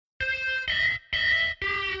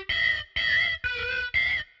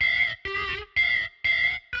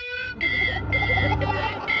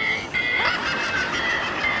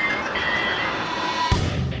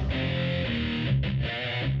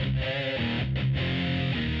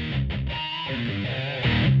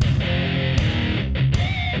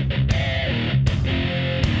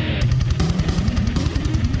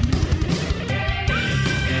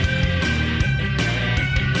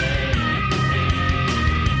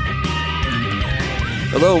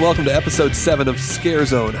Hello, welcome to episode 7 of Scare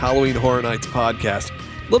Zone, Halloween Horror Nights podcast.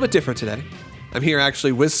 A little bit different today. I'm here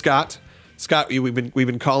actually with Scott. Scott, we've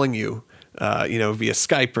been calling you, via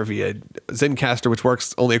Skype or via Zencastr, which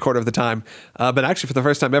works only a quarter of the time. But actually, for the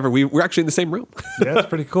first time ever, we're actually in the same room. Yeah, that's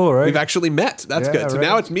pretty cool, right? We've actually met. That's good. So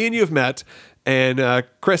now it's me and you have met. And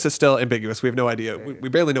Chris is still ambiguous. We have no idea. We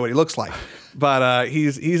barely know what he looks like. But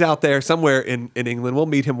he's out there somewhere in England. We'll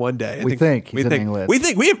meet him one day. We think he's in England. We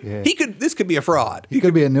think this could be a fraud. He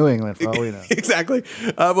could be in New England for all we know. Exactly.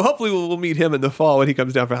 But hopefully we'll meet him in the fall when he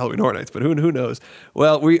comes down for Halloween Horror Nights. But who knows?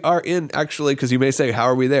 Well, we are actually, because you may say, how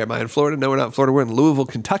are we there? Am I in Florida? No, we're not in Florida. We're in Louisville,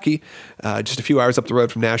 Kentucky, just a few hours up the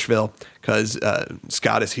road from Nashville, because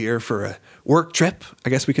Scott is here for a work trip,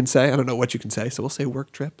 I guess we can say. I don't know what you can say, so we'll say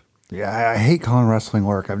work trip. Yeah, I hate calling wrestling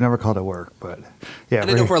work. I've never called it work, but yeah. I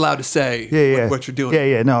don't know if we're allowed to say what you're doing.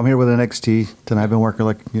 Yeah. No, I'm here with NXT, and I've been working,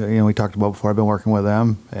 we talked about before, I've been working with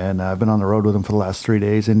them, and I've been on the road with them for the last 3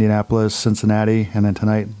 days, Indianapolis, Cincinnati, and then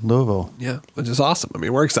tonight, Louisville. Yeah, which is awesome. I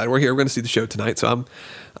mean, we're excited. We're here. We're going to see the show tonight, so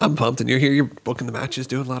I'm pumped, and you're here. You're booking the matches,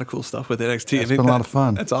 doing a lot of cool stuff with NXT. It's been a lot of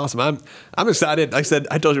fun. That's awesome. I'm excited. Like I said,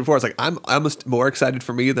 I told you before, it's like I'm almost more excited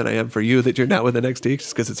for me than I am for you that you're now with NXT,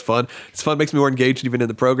 just because it's fun. It's fun, makes me more engaged even in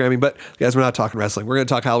the programming. But guys, we're not talking wrestling. We're going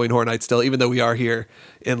to talk Halloween Horror Nights still, even though we are here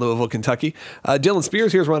in Louisville, Kentucky. Dylan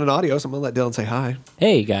Spears here is running audio, so I'm going to let Dylan say hi.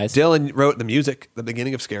 Hey, guys. Dylan wrote the music, the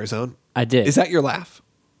beginning of Scare Zone. I did. Is that your laugh?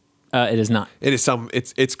 It is not. It is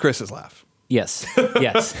it's Chris's laugh. Yes.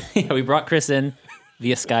 Yes. Yeah, we brought Chris in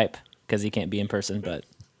via Skype because he can't be in person, but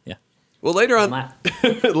yeah. Well, later on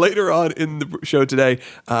in the show today,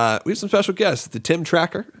 we have some special guests. The Tim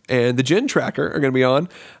Tracker and the Jenn Tracker are going to be on.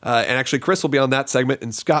 And actually, Chris will be on that segment,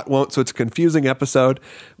 and Scott won't, so it's a confusing episode.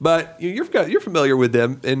 But you're familiar with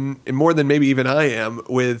them, and more than maybe even I am,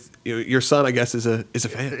 with your son, I guess, is a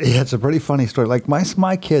fan. Yeah, it's a pretty funny story. Like,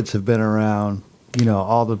 my kids have been around,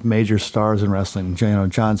 all the major stars in wrestling,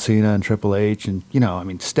 John Cena and Triple H, and,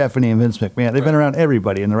 Stephanie and Vince McMahon. They've been around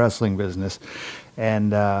everybody in the wrestling business.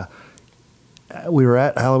 And we were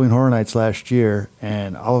at Halloween Horror Nights last year,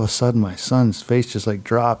 and all of a sudden my son's face just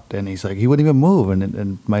dropped, and he's like, he wouldn't even move.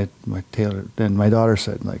 And my daughter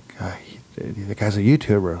said, the guy's a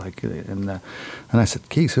YouTuber, and I said,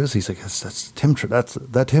 Keith, who is he? He's like, that's Tim. That's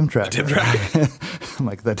that Tim Tracker. Tim Tracker. I'm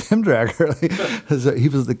like, that Tim Tracker.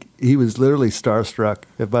 He was literally starstruck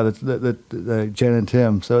by the Jenn and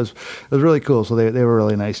Tim. So it was really cool. So they were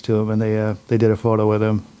really nice to him, and they did a photo with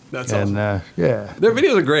him. That's awesome. And yeah, their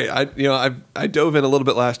videos are great. I dove in a little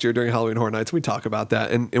bit last year during Halloween Horror Nights. We talk about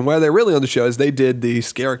that, and why they're really on the show is they did the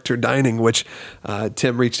Scareactor dining, which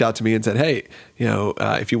Tim reached out to me and said, hey,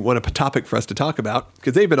 if you want a topic for us to talk about,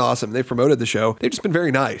 because they've been awesome. They've promoted the show. They've just been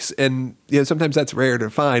very nice, and sometimes that's rare to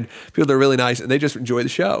find people that are really nice and they just enjoy the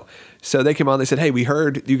show. So they came on. They said, hey, we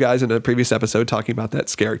heard you guys in a previous episode talking about that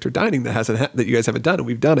Scareactor dining that you guys haven't done, and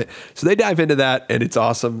we've done it. So they dive into that, and it's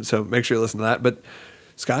awesome. So make sure you listen to that. But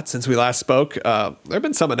Scott, since we last spoke, there have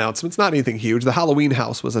been some announcements, not anything huge. The Halloween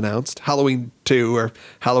house was announced, Halloween 2 or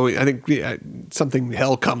Halloween, I think something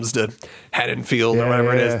Hell Comes to Haddonfield or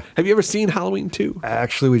whatever it is. Have you ever seen Halloween 2?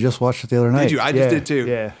 Actually, we just watched it the other night. Did you? I just did too.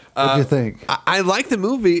 Yeah. What did you think? I like the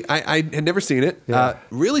movie. I had never seen it. Yeah.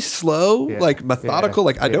 Really slow, methodical.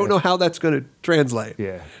 I don't know how that's going to translate.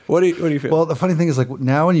 Yeah. What do you feel? Well, the funny thing is,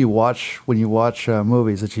 now when you watch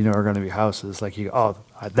movies that are going to be houses,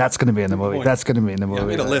 that's going to be in the movie. That's going to be in the movie. I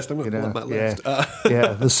made a list. I'm going to pull up my list.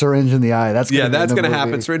 The syringe in the eye. That's going to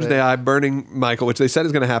happen. Syringe in the eye, burning Michael, which they said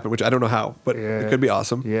is going to happen, which I don't know how, but it could be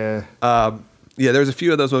awesome. Yeah. There's a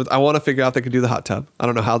few of those moments. I want to figure out if they could do the hot tub. I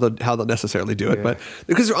don't know how they'll necessarily do it, but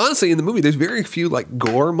because honestly, in the movie, there's very few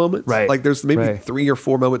gore moments. Right. There's maybe 3 or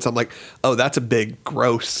 4 moments. I'm like, oh, that's a big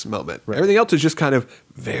gross moment. Right. Everything else is just kind of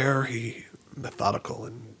very methodical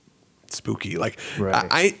and spooky.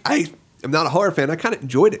 I'm not a horror fan. I kind of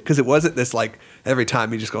enjoyed it because it wasn't this every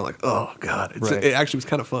time you just go oh god. It actually was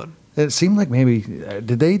kind of fun. It seemed like maybe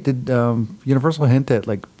did Universal hint at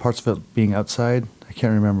parts of it being outside? I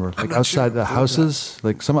can't remember. Outside the houses.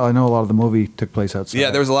 I know a lot of the movie took place outside.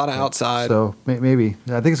 Yeah, there was a lot of outside. So maybe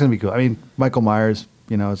I think it's gonna be cool. I mean, Michael Myers,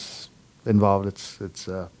 is involved. It's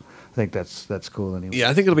I think that's cool anyway. Yeah,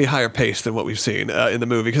 I think it'll be higher paced than what we've seen in the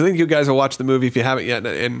movie, because I think you guys will watch the movie if you haven't yet,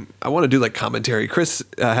 and I want to do commentary. Chris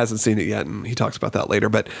hasn't seen it yet, and he talks about that later.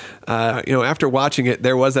 But after watching it,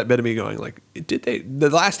 there was that bit of me going the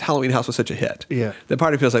last Halloween House was such a hit. Yeah, the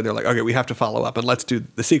party feels like they're okay, we have to follow up and let's do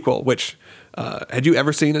the sequel. Which had you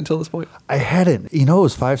ever seen until this point? I hadn't. It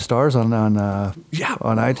was 5 stars on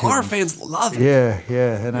iTunes. Horror fans love it.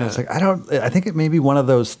 Yeah, and I was I think it may be one of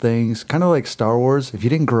those things, kind of like Star Wars. If you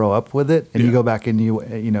didn't grow up up with it, and you go back and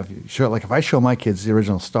if you show, like if I show my kids the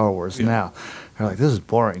original Star Wars now, they're like, this is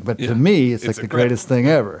boring. But to me, it's like the greatest thing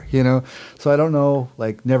ever, So I don't know,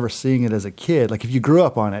 like never seeing it as a kid. Like if you grew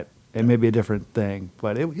up on it, it may be a different thing,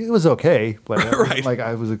 but it was okay. But it wasn't like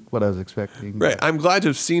what I was expecting. Right. I'm glad to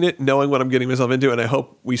have seen it, knowing what I'm getting myself into, and I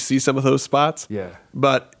hope we see some of those spots. Yeah.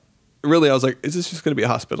 But really, I was like, is this just going to be a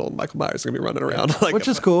hospital and Michael Myers is going to be running around? Like, which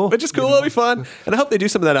is cool. It'll be fun. And I hope they do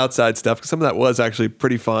some of that outside stuff, because some of that was actually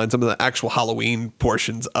pretty fun. Some of the actual Halloween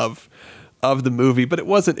portions of the movie, but it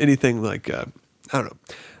wasn't anything like, I don't know.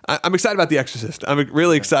 I'm excited about The Exorcist. I'm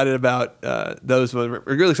really excited about those. I'm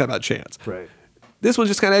really excited about Chance. Right. This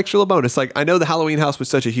one's just kind of extra bonus. Like, I know the Halloween House was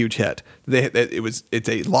such a huge hit. It's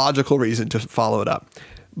a logical reason to follow it up.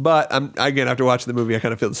 But again, after watching the movie, I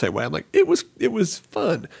kind of feel the same way. I'm like, it was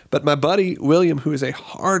fun. But my buddy William, who is a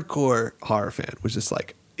hardcore horror fan, was just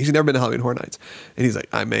like, he's never been to Halloween Horror Nights, and he's like,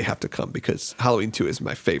 I may have to come because Halloween 2 is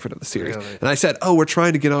my favorite of the series. Really? And I said, we're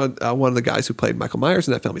trying to get on one of the guys who played Michael Myers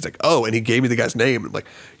in that film. He's like, and he gave me the guy's name. I'm like,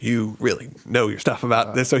 you really know your stuff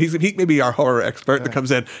about this. So he may be our horror expert that comes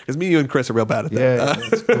in, because me, you, and Chris are real bad at that. Yeah,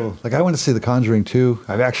 that's cool. Like I went to see The Conjuring 2.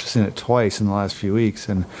 I've actually seen it twice in the last few weeks,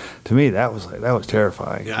 and to me that was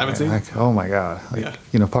terrifying. Yeah, I haven't seen it. Like, oh my god.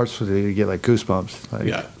 Like, parts where you get like goosebumps. Like,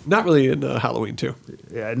 yeah, not really in Halloween 2.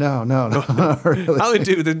 Yeah, no, not really. Halloween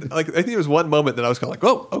 2, I think there was one moment that I was kind of like,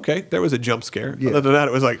 oh, okay, there was a jump scare. Yeah. Other than that,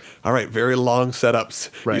 it was like, all right, very long setups.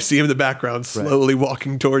 Right. You see him in the background slowly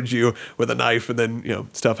walking towards you with a knife, and then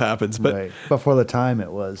stuff happens. But for the time,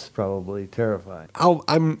 it was probably terrifying.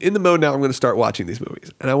 I'm in the mode now. I'm going to start watching these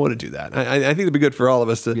movies, and I want to do that. I think it'd be good for all of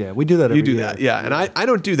us to. Yeah, we do that. You do that, yeah. And I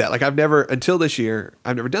don't do that. Like until this year,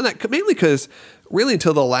 I've never done that. Mainly because really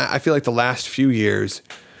until I feel like the last few years,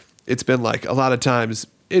 it's been like a lot of times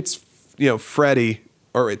it's Freddy,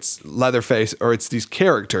 or it's Leatherface, or it's these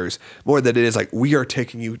characters more than it is like, we are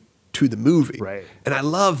taking you to the movie. Right. And I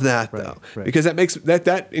love that though, because that makes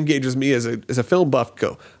that engages me as a film buff.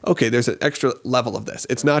 Go, okay, there's an extra level of this.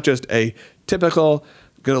 It's not just a typical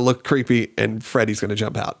going to look creepy and Freddy's going to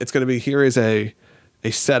jump out. It's going to be, here is a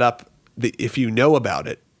setup that if you know about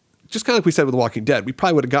it, just kind of like we said with The Walking Dead, we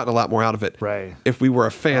probably would have gotten a lot more out of it if we were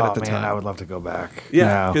a fan at the time. I would love to go back.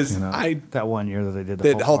 Yeah, because that 1 year that they did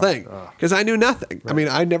the whole thing. Because I knew nothing. Right. I mean,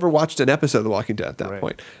 I never watched an episode of The Walking Dead at that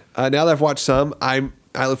point. Now that I've watched some, I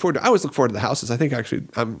always look forward to the houses. I think actually,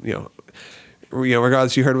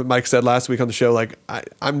 regardless, you heard what Mike said last week on the show. Like,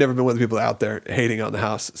 I've never been one of the people out there hating on the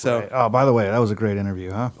house. So, oh, by the way, that was a great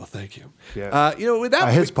interview, huh? Well, thank you. Yeah. With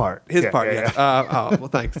that, his part. Yeah. Well,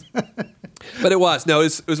 thanks. But it was one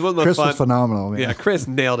of the most Chris fun. was phenomenal, man. Yeah, Chris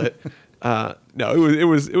nailed it. It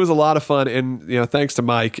was a lot of fun, and thanks to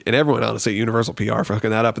Mike and everyone honestly at Universal PR for hooking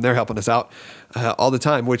that up, and they're helping us out all the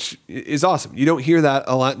time, which is awesome. You don't hear that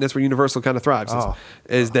a lot, and that's where Universal kind of thrives.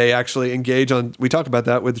 Is they actually engage on. We talk about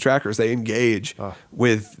that with the trackers. They engage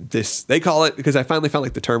with this. They call it, because I finally found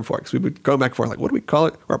like the term for it. Because we would go back and forth, like, what do we call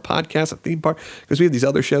it? Or a podcast, a theme park? Because we have these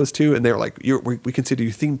other shows too, and they're like, we consider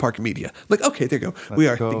you theme park media. I'm like, okay, there you go. We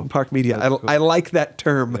are theme park media. I like that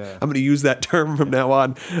term. Yeah. I'm going to use that term from now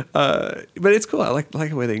on. But it's cool. I like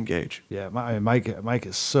the way they engage. Yeah, Mike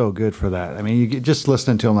is so good for that. I mean, just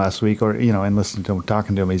listening to him last week, or and listening to him,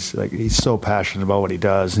 talking to him, he's so passionate about what he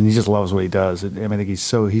does, and he just loves what he does. I think he's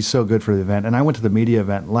so good for the event. And I went to the media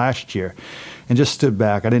event last year, and just stood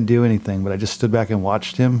back. I didn't do anything, but I just stood back and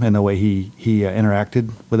watched him and the way he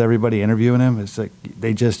interacted with everybody interviewing him. It's like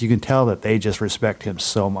you can tell that they just respect him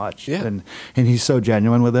so much. Yeah. And he's so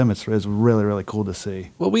genuine with them. It's really, really cool to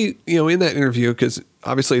see. Well, we in that interview, because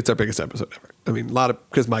obviously it's our biggest episode ever. I mean,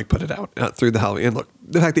 because Mike put it out through the Halloween. And look,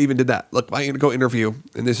 the fact they even did that. Look, I go interview,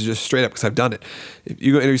 and this is just straight up because I've done it. If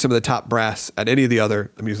you go interview some of the top brass at any of the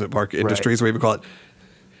other amusement park industries, whatever you call it,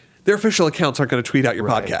 their official accounts aren't going to tweet out your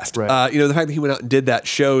podcast. Right. The fact that he went out and did that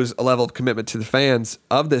shows a level of commitment to the fans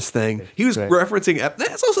of this thing. He was referencing.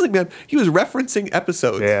 That's also something, man. He was referencing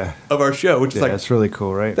episodes of our show, which is like, that's really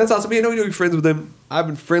cool, right? That's awesome. I know you're friends with him. I've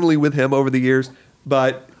been friendly with him over the years,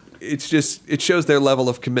 but it shows their level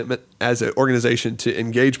of commitment as an organization to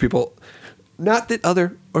engage people. Not that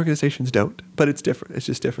other organizations don't, but it's different. It's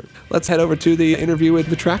just different. Let's head over to the interview with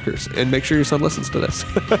the trackers and make sure your son listens to this.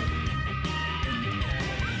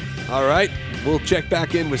 All right, we'll check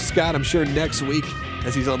back in with Scott, I'm sure, next week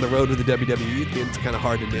as he's on the road with the WWE. It's kind of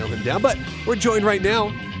hard to nail him down, but we're joined right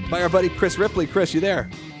now by our buddy Chris Ripley. Chris, you there?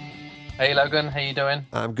 Hey, Logan. How you doing?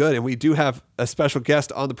 I'm good, and we do have a special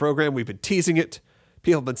guest on the program. We've been teasing it.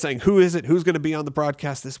 People have been saying, who is it? Who's going to be on the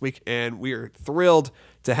broadcast this week? And we are thrilled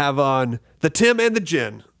to have on the Tim and the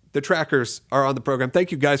Jenn. The trackers are on the program. Thank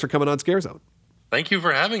you guys for coming on Scare Zone. Thank you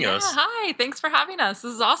for having us. Hi. Thanks for having us.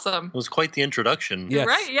 This is awesome. It was quite the introduction. Yes.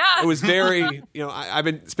 Right, yeah. It was very, I've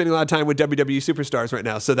been spending a lot of time with WWE superstars right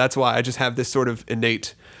now, so that's why I just have this sort of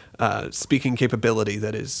innate speaking capability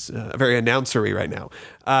that is very announcery right now.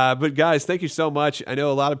 But guys, thank you so much. I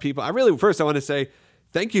know a lot of people. First I want to say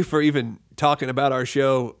thank you for even talking about our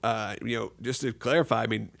show. Just to clarify, I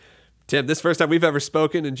mean, Tim, this is the first time we've ever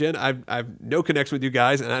spoken, and Jen, I've no connection with you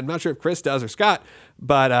guys, and I'm not sure if Chris does or Scott,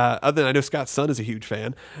 but other than I know Scott's son is a huge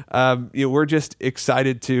fan. We're just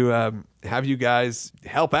excited to have you guys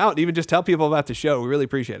help out and even just tell people about the show. We really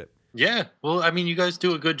appreciate it. Yeah. Well, I mean, you guys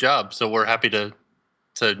do a good job, so we're happy to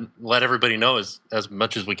let everybody know as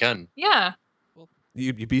much as we can. Yeah.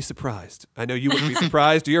 You'd be surprised. I know you wouldn't be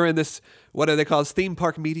surprised. You're in this, what do they call it, theme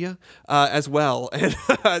park media as well. And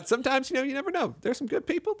sometimes, you never know. There's some good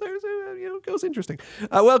people. There's, it goes interesting.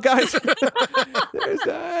 Well, guys,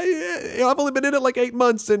 I've only been in it like 8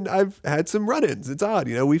 months, and I've had some run-ins. It's odd.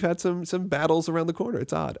 We've had some battles around the corner.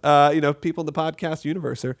 It's odd. People in the podcast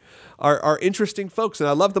universe are interesting folks, and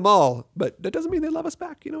I love them all. But that doesn't mean they love us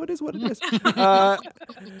back. It is what it is.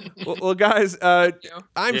 Well, guys,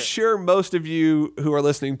 I'm sure most of you who are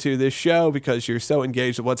listening to this show, because you're so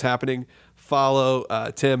engaged with what's happening, follow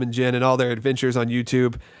Tim and Jen and all their adventures on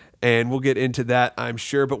YouTube, and we'll get into that, I'm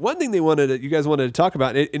sure. But one thing you guys wanted to talk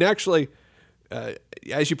about, and actually,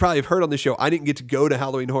 as you probably have heard on the show, I didn't get to go to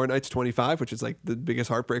Halloween Horror Nights 25, which is like the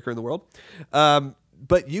biggest heartbreaker in the world.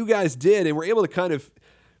 But you guys did, and were able to kind of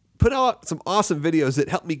put out some awesome videos that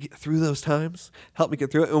helped me get through those times, helped me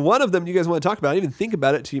get through it. And one of them you guys want to talk about, I didn't even think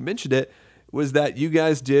about it until you mentioned it, was that you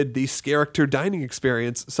guys did the Scareactor dining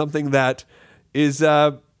experience, something that is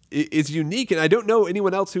unique, and I don't know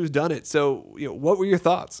anyone else who's done it. So, what were your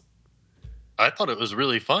thoughts? I thought it was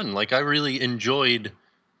really fun. Like, I really enjoyed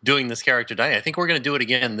doing this Scareactor dining. I think we're going to do it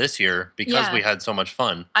again this year because we had so much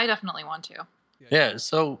fun. I definitely want to. Yeah.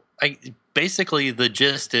 So, basically the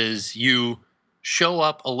gist is you show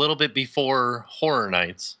up a little bit before Horror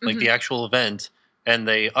Nights, like the actual event, and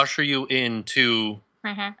they usher you into.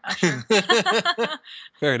 Usher.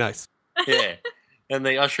 Very nice. Yeah. And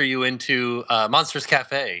they usher you into Monsters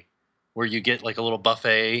Cafe, where you get like a little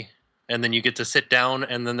buffet, and then you get to sit down,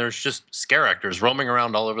 and then there's just scare actors roaming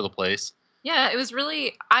around all over the place. Yeah, it was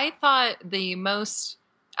really, I thought the most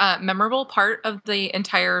memorable part of the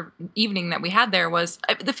entire evening that we had there was,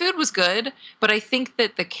 the food was good, but I think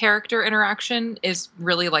that the character interaction is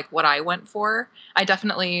really like what I went for. I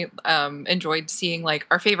definitely enjoyed seeing, like,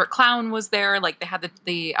 our favorite clown was there. Like, they had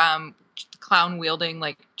the clown wielding,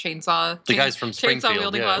 like, chainsaw. The guys from Springfield. Chainsaw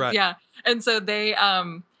wielding yeah. right. Yeah. And so they,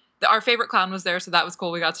 our favorite clown was there, so that was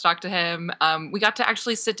cool. We got to talk to him. We got to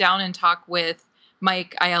actually sit down and talk with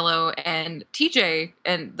Mike Aiello and TJ,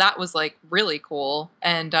 and that was like really cool.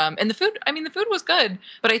 And the food, the food was good,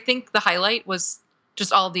 but I think the highlight was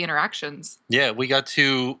just all of the interactions. Yeah, we got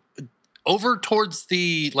to over towards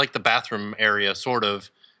the bathroom area, sort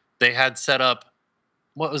of. They had set up,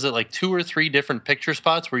 what was it, like 2 or 3 different picture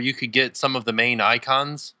spots where you could get some of the main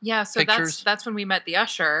icons. Yeah, so pictures. that's when we met the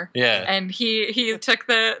usher. Yeah, and he took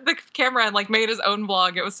the camera and like made his own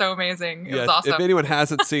vlog. It was so amazing. It was awesome. If anyone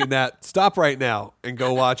hasn't seen that, stop right now and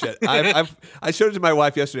go watch it. I showed it to my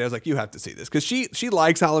wife yesterday. I was like, you have to see this, because she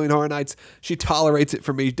likes Halloween Horror Nights. She tolerates it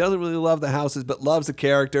for me. She doesn't really love the houses, but loves the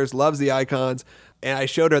characters, loves the icons. And I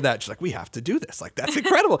showed her that. She's like, we have to do this. Like, that's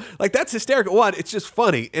incredible. Like, that's hysterical. One, it's just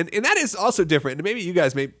funny. And that is also different. And maybe you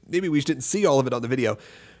guys, maybe we didn't see all of it on the video.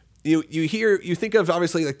 You think of,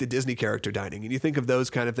 obviously, like the Disney character dining, and you think of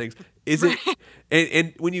those kind of things. Is it,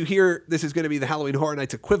 and when you hear this is going to be the Halloween Horror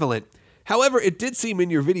Nights equivalent, however, it did seem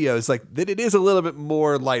in your videos like that it is a little bit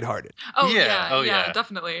more lighthearted. Oh, yeah,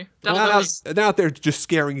 definitely. They're not out there just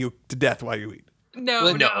scaring you to death while you eat.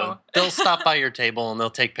 No. They'll stop by your table and they'll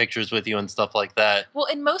take pictures with you and stuff like that. Well,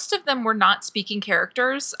 and most of them were not speaking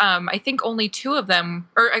characters. I think only 2 of them,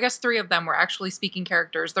 or I guess 3 of them, were actually speaking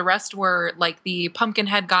characters. The rest were like the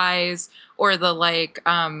Pumpkinhead guys, or the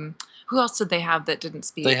who else did they have that didn't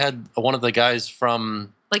speak? They had one of the guys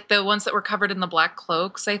from, like, the ones that were covered in the black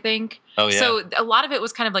cloaks, I think. Oh, yeah. So a lot of it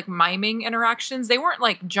was kind of like miming interactions. They weren't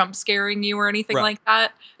like jump scaring you or anything like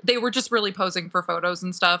that. They were just really posing for photos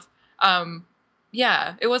and stuff.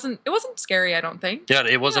 Yeah, it wasn't scary, I don't think. Yeah,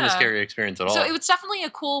 it wasn't a scary experience at all. So it was definitely a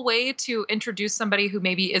cool way to introduce somebody who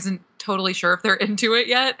maybe isn't totally sure if they're into it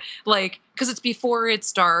yet. Like, because it's before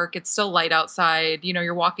it's dark, it's still light outside,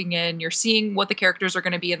 you're walking in, you're seeing what the characters are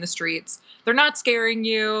going to be in the streets. They're not scaring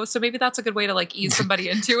you, so maybe that's a good way to like ease somebody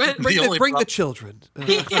into it. Bring the children.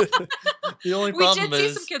 The only problem we did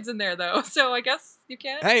see some kids in there though, so I guess, You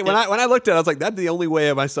can't. Hey, when I looked at it, I was like, that's the only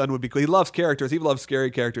way my son would be cool. He loves characters. He loves scary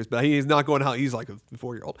characters, but he's not going to he's like a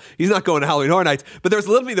 4-year-old. He's not going to Halloween Horror Nights. But there was a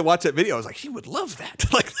little me that watched that video. I was like, he would love that.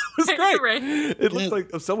 Like, that was great. Right. It looked like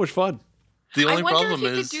it was so much fun. The only I wonder problem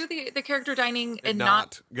if you is could do the character dining and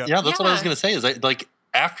not go. yeah, that's what I was Yeah. gonna say. Is like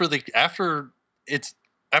after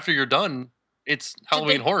you're done, it's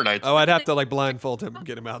Halloween they- Horror Nights. Oh, I'd have to like blindfold him and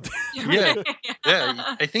get him out there. Yeah.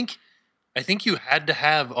 Yeah, I think you had to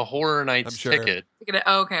have a Horror Nights I'm sure. ticket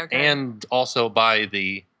Okay. and also buy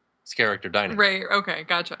the Scareactor dining. Right. Okay.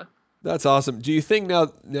 Gotcha. That's awesome. Do you think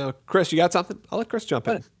now, Chris, you got something? I'll let Chris jump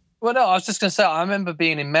in. Well, no, I was just going to say, I remember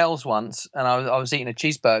being in Mel's once, and I was eating a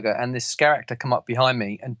cheeseburger, and this Scareactor come up behind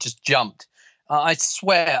me and just jumped. I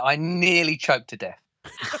swear, I nearly choked to death.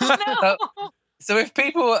 No. So if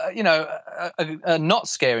people, are not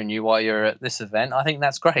scaring you while you're at this event, I think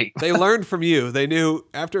that's great. They learned from you. They knew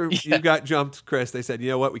after Yeah. you got jumped, Chris, they said, you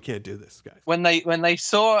know what? We can't do this, guys. When they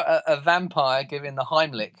saw a vampire giving the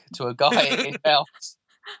Heimlich to a guy in Mel's,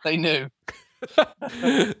 they knew.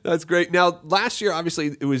 That's great. Now, last year,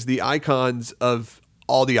 obviously, it was the icons of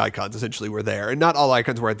all the icons essentially were there, and not all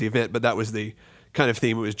icons were at the event, but that was the kind of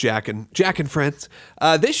theme. It was Jack and friends.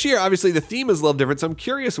 This year, obviously, the theme is a little different, so I'm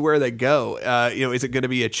curious where they go. Is it going to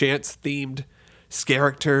be a chance themed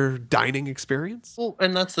Scareactor dining experience? Well,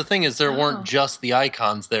 and that's the thing is there weren't just the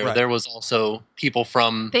icons there. Right. There was also people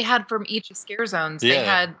from They had from each scare zones.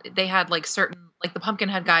 Yeah. They had like certain like the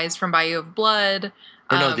Pumpkinhead guys from Bayou of Blood.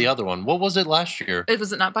 or no, the other one. What was it last year?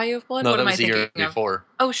 Was it not Bayou of Blood? No, What that am I was the year thinking of? before.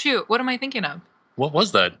 Oh shoot! What am I thinking of? What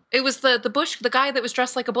was that? It was the bush, the guy that was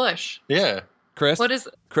dressed like a bush. Yeah. Chris? What is?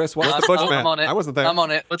 Chris, what's the Bushman? I'm on it. I wasn't there. I'm on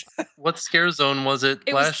it. What scare zone was it,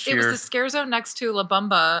 It last was year? the scare zone next to La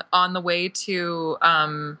Bamba on the way to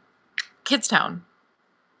Kidstown.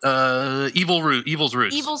 Evil's Roots.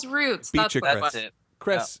 Evil's Roots. Beat That's you, what it Chris. was. it.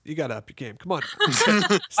 Chris, you got to up your game. Come on.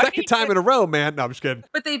 Second time in a row, man. No, I'm just kidding.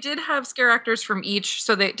 But they did have scare actors from each.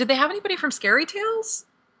 So did they have anybody from Scary Tales?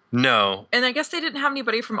 No. And I guess they didn't have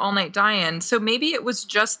anybody from All Night Die-In. So maybe it was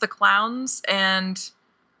just the clowns and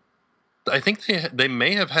I think they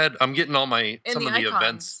may have had. I'm getting all my And some the of the icons.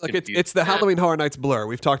 events. Like confused. it's the Halloween Horror Nights blur.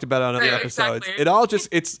 We've talked about it on other Right, episodes. exactly. It all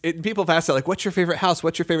just people have asked that, like, what's your favorite house?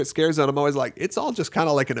 What's your favorite scare zone? I'm always like, it's all just kind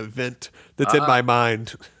of like an event that's in my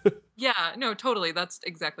mind. yeah, no, totally. That's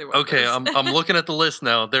exactly what. Okay, it is. I'm looking at the list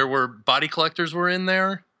now. There were body collectors were in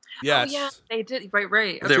there. Yes. Oh yeah, they did. Right.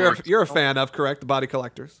 Which There Okay. you're, were- you're a fan of, correct? The Body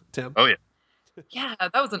Collectors, Tim. Oh yeah. Yeah,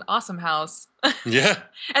 that was an awesome house. Yeah.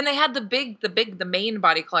 And they had the main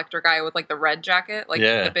body collector guy with like the red jacket, like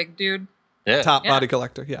Yeah. the big dude. Yeah. Top Yeah. Body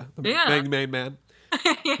Collector, yeah. The Yeah. main man.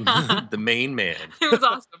 Yeah, The main man. it was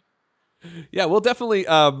awesome. Yeah, we'll definitely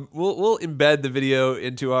we'll embed the video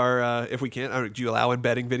into our if we can. Do you allow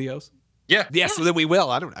embedding videos? Yeah. Yes, so then we will.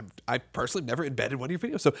 I personally never embedded one of your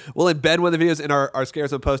videos, so we'll embed one of the videos in our Scare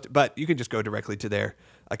Zone post. But you can just go directly to their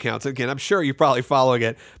accounts. Again, I'm sure you're probably following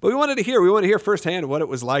it, but we want to hear firsthand what it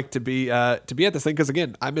was like to be at this thing. Because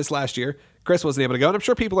again, I missed last year. Chris wasn't able to go, and I'm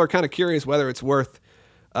sure people are kind of curious whether it's worth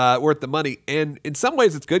the money. And in some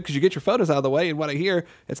ways, it's good because you get your photos out of the way. And what I hear,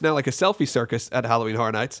 it's now like a selfie circus at Halloween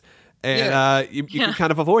Horror Nights, and you can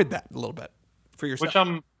kind of avoid that a little bit for yourself.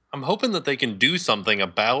 Which I'm hoping that they can do something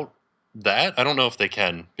about that. I don't know if they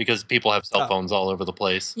can because people have cell phones all over the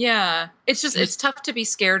place. Yeah, it's tough to be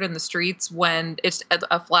scared in the streets when it's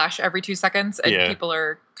a flash every 2 seconds and Yeah. people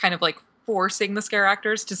are kind of like forcing the scare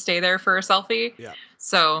actors to stay there for a selfie. Yeah.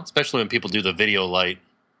 So Especially when people do the video light.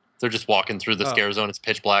 They're just walking through the scare zone. It's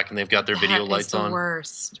pitch black and they've got their video that is lights the on.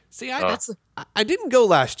 worst. See, That's I didn't go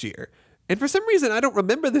last year. And for some reason, I don't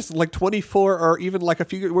remember this like 24 or even like a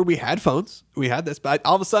few years where we had phones. We had this, but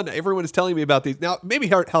all of a sudden, everyone is telling me about these. Now, maybe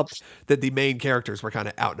it helped that the main characters were kind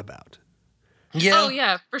of out and about. Yeah. Oh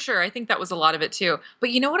yeah, for sure. I think that was a lot of it too.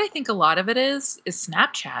 But you know what I think a lot of it is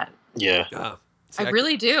Snapchat. Yeah. See, I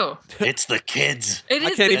really do. It's the kids. It I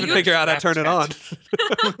is. can't even you- figure out how to turn it on.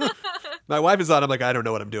 My wife is on. I'm like, I don't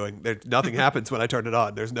know what I'm doing. Nothing happens when I turn it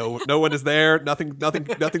on. There's no one is there.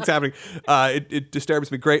 Nothing's happening. It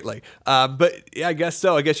disturbs me greatly. But yeah, I guess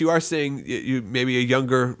so. I guess you are seeing you maybe a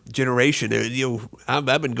younger generation. I've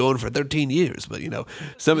been going for 13 years, but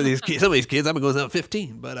some of these kids I've been going since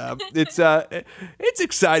 15. But it's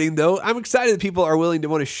exciting though. I'm excited that people are willing to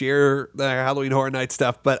want to share the Halloween Horror Night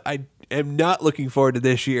stuff. But I am not looking forward to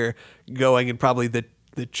this year going in probably the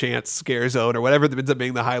the chance scare zone or whatever that ends up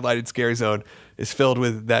being the highlighted scare zone is filled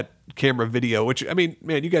with that camera video, which, I mean,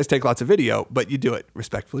 man, you guys take lots of video, but you do it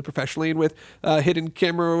respectfully, professionally, and with hidden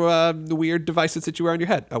camera, the weird devices that you wear on your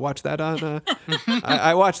head. I watched that on,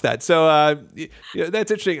 I watched that. So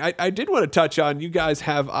that's interesting. I did want to touch on, you guys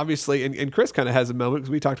have obviously, and Chris kind of has a moment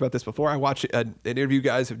because we talked about this before. I watched an interview you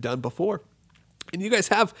guys have done before. And you guys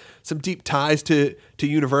have some deep ties to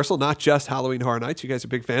Universal, not just Halloween Horror Nights. You guys are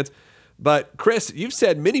big fans. But Chris, you've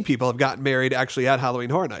said many people have gotten married actually at Halloween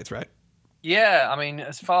Horror Nights, right? Yeah, I mean,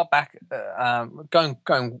 as far back,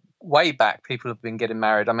 going way back, people have been getting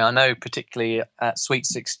married. I mean, I know particularly at Sweet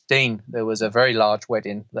 16, there was a very large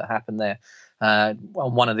wedding that happened there on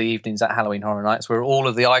one of the evenings at Halloween Horror Nights, where all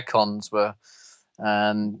of the icons were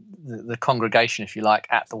the congregation, if you like,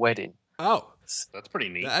 at the wedding. Oh, that's pretty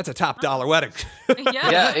neat. That's a top dollar wedding.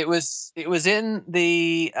 Yeah. It was in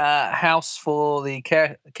the house for the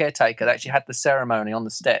caretaker. They actually had the ceremony on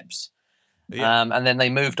the steps. Yeah. And then they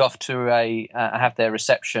moved off to have their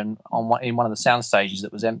reception in one of the sound stages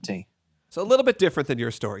that was empty. So a little bit different than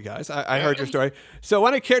your story, guys. I heard your story. So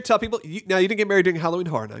why don't you tell people, now you didn't get married during Halloween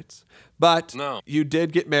Horror Nights, but you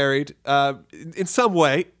did get married in some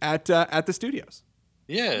way at the studios.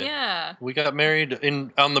 Yeah. We got married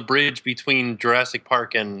on the bridge between Jurassic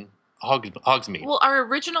Park and Hogsmeade. Well, our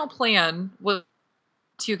original plan was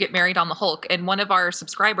to get married on the Hulk, and one of our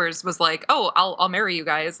subscribers was like, "Oh, I'll marry you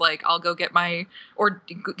guys. Like, I'll go get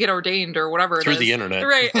get ordained or whatever through the internet."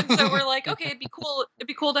 Right. And so we're like, okay, it'd be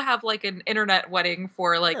cool to have like an internet wedding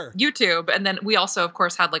for like YouTube, and then we also, of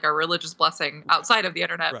course, had like our religious blessing outside of the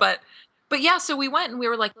internet, But yeah, so we went and we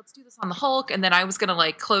were like, let's do this on the Hulk. And then I was going to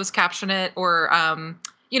like close caption it or,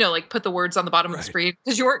 like put the words on the bottom of the screen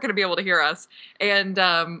because you weren't going to be able to hear us. And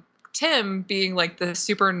Tim, being like the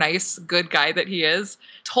super nice, good guy that he is,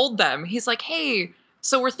 told them, he's like, hey,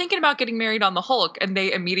 so we're thinking about getting married on the Hulk. And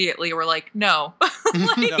they immediately were like, no.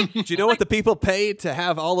 No. Do you know what the people paid to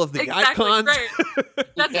have all of the icons? Right.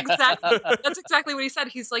 That's exactly what he said.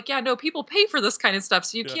 He's like, yeah, no, people pay for this kind of stuff,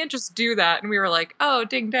 so you can't just do that. And we were like, oh,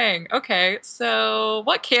 ding dang. Okay, so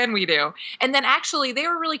what can we do? And then actually, they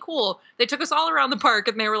were really cool. They took us all around the park,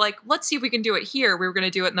 and they were like, let's see if we can do it here. We were going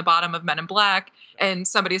to do it in the bottom of Men in Black, and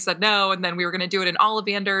somebody said no. And then we were going to do it in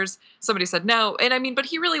Ollivanders. Somebody said no. And I mean, but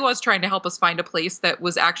he really was trying to help us find a place that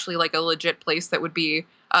was actually like a legit place that would be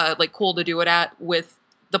like cool to do it at with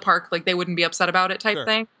the park, like they wouldn't be upset about it type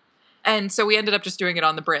thing. And so we ended up just doing it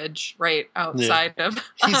on the bridge right outside of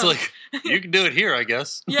he's like, you can do it here, I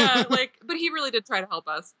guess. Yeah, like, but he really did try to help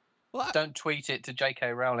us. Well, don't tweet it to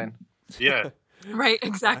J.K. Rowling. Yeah. Right,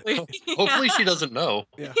 exactly. Hopefully she doesn't know.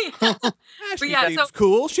 Yeah. She seems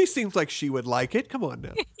cool. She seems like she would like it. Come on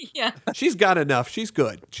now. Yeah. She's got enough. She's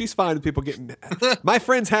good. She's fine with people getting... My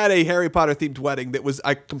friends had a Harry Potter themed wedding that was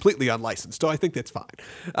completely unlicensed, so I think that's fine.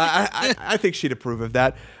 I think she'd approve of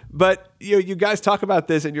that. But you guys talk about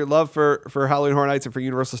this and your love for Halloween Horror Nights and for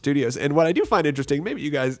Universal Studios. And what I do find interesting, maybe you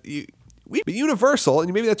guys... Universal,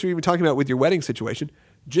 and maybe that's what you've been talking about with your wedding situation,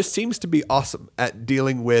 just seems to be awesome at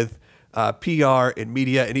dealing with PR and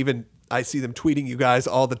media, and even I see them tweeting you guys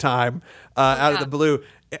all the time out of the blue.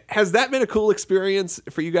 Has that been a cool experience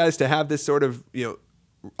for you guys to have this sort of,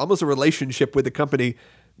 almost a relationship with the company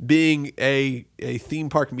being a theme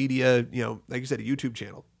park media, like you said, a YouTube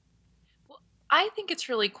channel? Well, I think it's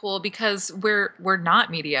really cool because we're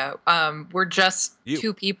not media. We're just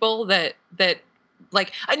two people that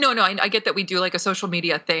like, no, I get that we do like a social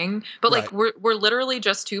media thing, but like we're literally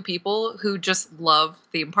just two people who just love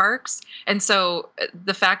theme parks. And so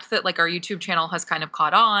the fact that like our YouTube channel has kind of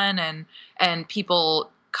caught on and people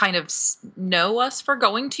kind of know us for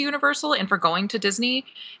going to Universal and for going to Disney.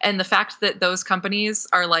 And the fact that those companies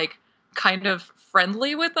are like kind of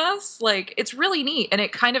friendly with us, like it's really neat. And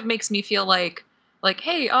it kind of makes me feel like,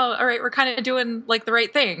 hey, all right, we're kind of doing like the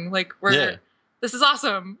right thing. Like this is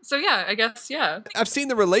awesome. So yeah, I guess, yeah. I've seen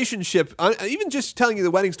the relationship, even just telling you the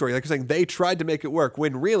wedding story, like you're saying they tried to make it work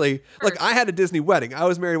when really, like I had a Disney wedding. I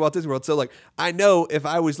was married at Walt Disney World. So like, I know if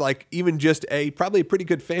I was like even just probably a pretty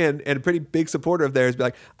good fan and a pretty big supporter of theirs, be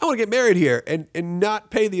like, I want to get married here and not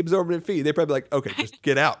pay the exorbitant fee. They'd probably be like, okay, just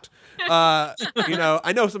get out. I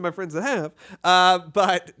know some of my friends that have,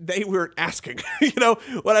 but they weren't asking.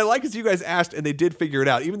 What I like is you guys asked and they did figure it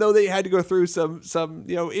out, even though they had to go through some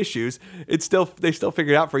issues. They still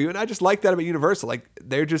figured it out for you, and I just like that about Universal. Like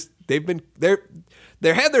they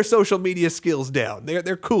had their social media skills down.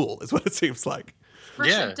 They're cool, is what it seems like. For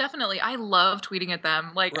sure, definitely. I love tweeting at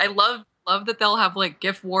them. Like I love love that they'll have like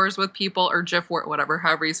GIF wars with people or GIF war, whatever,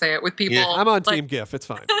 however you say it, with people. Yeah. I'm on Like, Team GIF. It's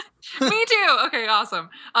fine. Me too. Okay, awesome.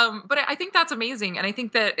 But I think that's amazing, and I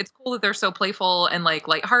think that it's cool that they're so playful and like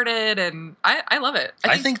lighthearted, and I love it.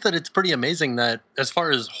 I think that it's pretty amazing that as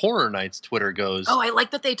far as Horror Nights Twitter goes. Oh, I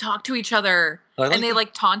like that they talk to each other and they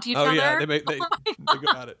like taunt each Oh other. yeah, they Oh my go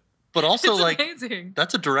God. at it. But also, It's like, amazing.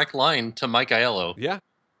 that's a direct line to Mike Aiello. Yeah.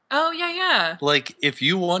 Oh yeah. Like, if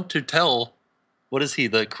you want to tell, what is he,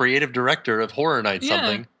 the creative director of Horror Nights Yeah.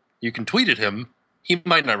 something, you can tweet at him. He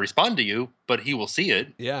might not respond to you, but he will see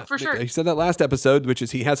it. Yeah, For sure. He said that last episode, which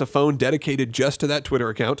is he has a phone dedicated just to that Twitter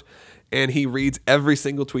account, and he reads every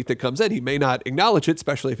single tweet that comes in. He may not acknowledge it,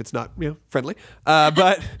 especially if it's not friendly,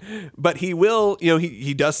 but he will.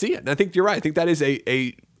 He does see it, and I think you're right. I think that is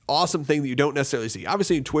a awesome thing that you don't necessarily see.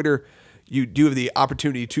 Obviously, in Twitter, you do have the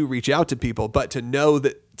opportunity to reach out to people, but to know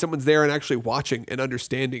that someone's there and actually watching and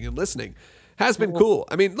understanding and listening has been cool.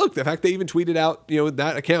 I mean, look, the fact they even tweeted out,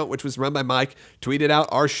 that account, which was run by Mike, tweeted out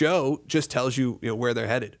our show, just tells you, where they're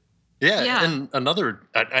headed. Yeah. And another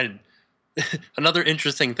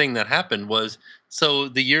interesting thing that happened was, so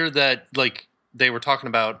the year that like they were talking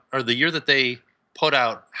about, or the year that they put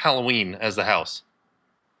out Halloween as the house.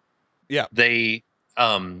 Yeah. They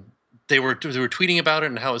were tweeting about it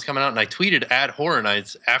and how it was coming out, and I tweeted at Horror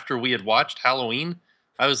Nights after we had watched Halloween.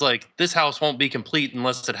 I was like, this house won't be complete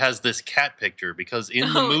unless it has this cat picture, because in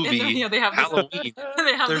the movie they have Halloween,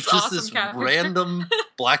 they have there's this just awesome this cat picture. random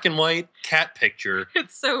black and white cat picture.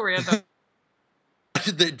 It's so random.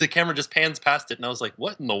 The camera just pans past it, and I was like,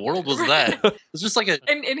 what in the world was that? It was just like a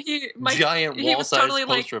and Mike, giant he was wall-sized totally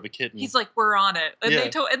poster like, of a kitten. he's like, we're on it, and Yeah.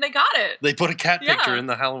 they got it. They put a cat picture Yeah. in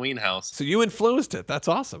the Halloween house. So you influenced it. That's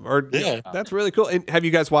awesome. Or Yeah. that's really cool. And have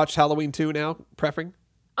you guys watched Halloween 2 now, prepping?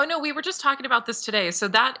 Oh no, we were just talking about this today. So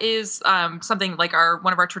that is something like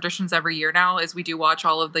one of our traditions every year now is we do watch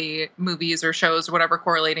all of the movies or shows or whatever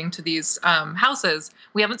correlating to these houses.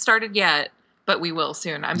 We haven't started yet, but we will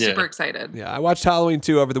soon. I'm super excited. Yeah, I watched Halloween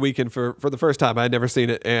 2 over the weekend for the first time. I had never seen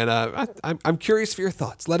it, and I'm curious for your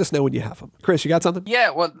thoughts. Let us know when you have them. Chris, you got something? Yeah,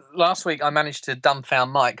 well, last week I managed to dumbfound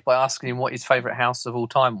Mike by asking him what his favourite house of all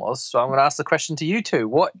time was. So I'm going to ask the question to you two.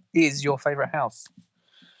 What is your favourite house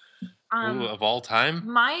Ooh, of all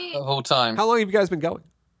time? of all time? How long have you guys been going?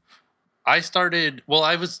 I started, well,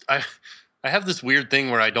 I have this weird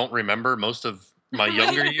thing where I don't remember most of my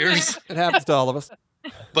younger years, It happens to all of us.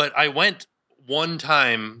 but I went one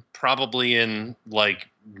time probably in like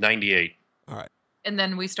 98. All right. And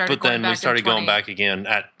then we started But going then back we started in 20. going back again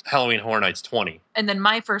at Halloween Horror Nights 20. And then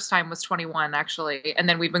my first time was 21 actually, and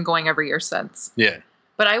then we've been going every year since. Yeah.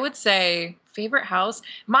 But I would say favorite house.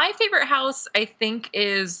 My favorite house, I think,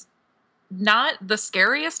 is not the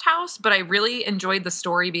scariest house, but I really enjoyed the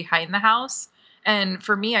story behind the house. And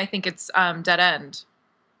for me, I think it's Dead End.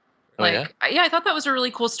 Oh, yeah? I thought that was a really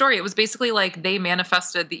cool story. It was basically like they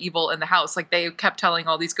manifested the evil in the house. Like they kept telling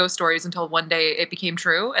all these ghost stories until one day it became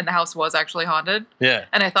true and the house was actually haunted. Yeah.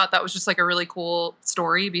 And I thought that was just like a really cool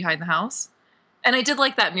story behind the house. And I did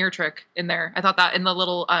like that mirror trick in there. I thought that in the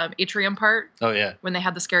little atrium part Oh, yeah. when they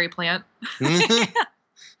had the scary plant.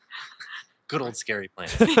 Good old scary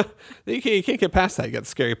plant. You can't get past that. You got the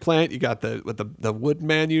scary plant. You got the wood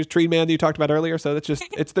man, tree man that you talked about earlier. So that's just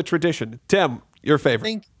it's the tradition. Tim, your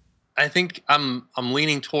favorite? I think I'm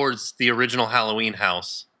leaning towards the original Halloween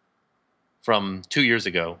house from 2 years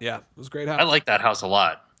ago. Yeah, it was a great house. I like that house a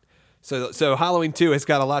lot. So Halloween 2 has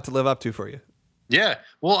got a lot to live up to for you. Yeah.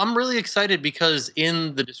 Well, I'm really excited because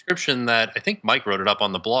in the description that I think Mike wrote it up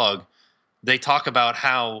on the blog, they talk about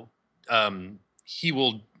how he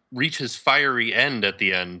will reach his fiery end at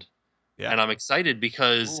the end. Yeah. And I'm excited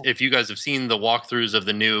because if you guys have seen the walkthroughs of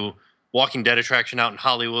the new Walking Dead attraction out in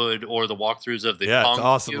Hollywood or the walkthroughs of the Yeah, Kong it's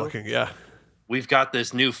awesome queue, looking. Yeah. we've got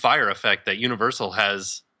this new fire effect that Universal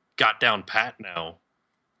has got down pat now.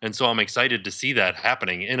 And so I'm excited to see that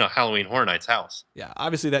happening in a Halloween Horror Nights house. Yeah,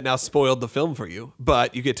 obviously that now spoiled the film for you,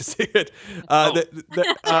 but you get to see it.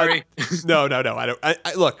 Sorry. No. I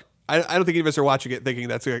don't. Look, I don't think any of us are watching it thinking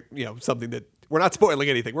that's something that we're not spoiling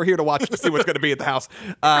anything. We're here to watch to see what's going to be at the house.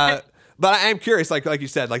 But I am curious, like you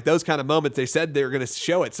said, like those kind of moments. They said they were going to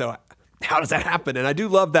show it, so how does that happen? And I do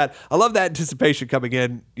love that. I love that anticipation coming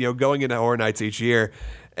in. Going into Horror Nights each year.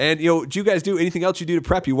 And do you guys do anything else you do to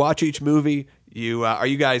prep? You watch each movie. Are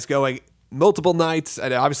you guys going multiple nights?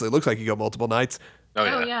 And obviously, it looks like you go multiple nights.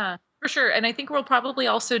 Oh yeah, for sure. And I think we'll probably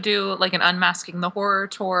also do like an Unmasking the Horror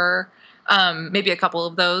tour, maybe a couple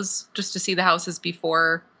of those just to see the houses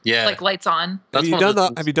before, like lights on. That's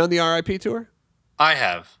Have you done the RIP tour? I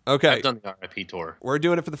have. Okay. I've done the RIP tour. We're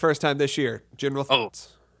doing it for the first time this year. General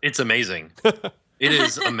thoughts. It's amazing. It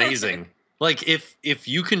is amazing. Like if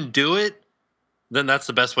you can do it, then that's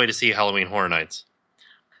the best way to see Halloween Horror Nights.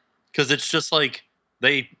 Because it's just like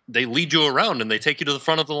they lead you around and they take you to the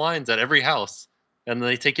front of the lines at every house, and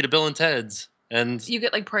they take you to Bill and Ted's, and You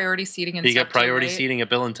get like priority seating and you stuff get priority too, right? seating at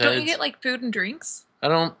Bill and Ted's. Don't you get like food and drinks? I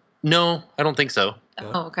don't think so.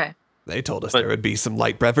 Oh, okay. They told us But- there would be some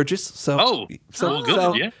light beverages. So Oh, well,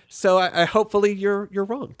 good, yeah. So I hopefully you're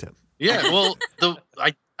wrong, Tim. Yeah, well,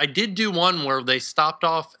 I did do one where they stopped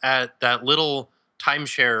off at that little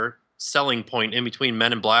timeshare selling point in between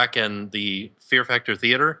Men in Black and the Fear Factor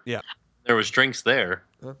Theater. Yeah. There was drinks there.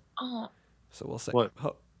 Oh, So we'll say. What?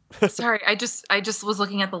 sorry. I just was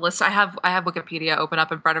looking at the list. I have Wikipedia open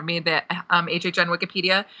up in front of me, the HHN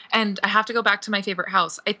Wikipedia, and I have to go back to my favorite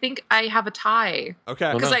house. I think I have a tie Okay.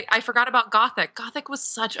 Well, because no. I forgot about Gothic. Gothic was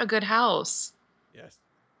such a good house. Yes.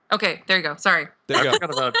 Okay, there you go. Sorry. There you I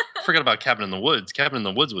go. forgot about Cabin in the Woods. Cabin in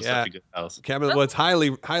the Woods was Yeah. such a good house. Cabin in the Woods,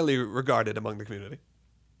 highly regarded among the community.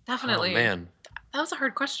 Definitely. Oh man. That was a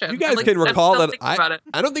hard question. You guys Like, can I'm recall still that thinking about it.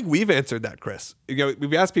 I don't think we've answered that, Chris.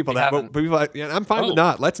 We've asked people We that, haven't. but people are like, yeah, I'm fine with Oh.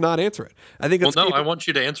 not. Let's not answer it. I think Well, it's no, people- I want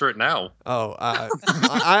you to answer it now. Oh,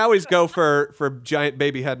 I always go for giant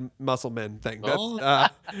baby head muscle men thing. That's, Oh.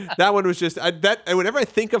 that one was just whenever I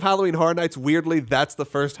think of Halloween Horror Nights, weirdly, that's the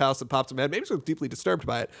first house that pops in my head. Maybe I was deeply disturbed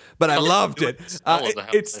by it, but I loved it. smell of the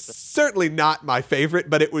house, It's I think. certainly not my favorite,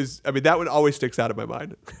 but it was. I mean, that one always sticks out of my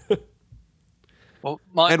mind. Well,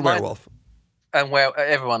 And werewolf. And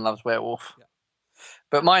everyone loves werewolf.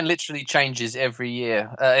 But mine literally changes every year,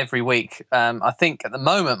 every week. I think at the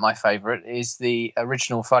moment my favourite is the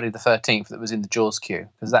original Friday the 13th that was in the Jaws queue,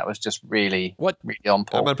 because that was just really on I'm point.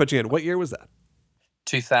 gonna put you in. What year was that?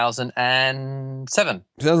 2007.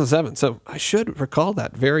 2007. So I should recall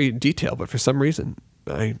that very detailed, but for some reason,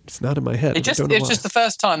 it's not in my head. It's just the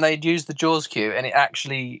first time they'd used the Jaws queue, and it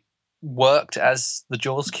actually worked as the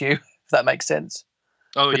Jaws queue. If that makes sense.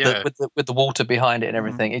 Oh yeah. With the water behind it and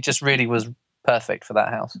everything, it just really was perfect for that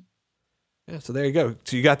house. Yeah, so there you go.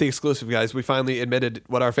 So you got the exclusive, guys. We finally admitted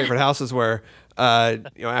what our favorite houses were.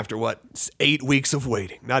 After 8 weeks of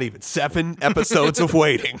waiting, not even 7 episodes of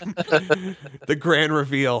waiting, the grand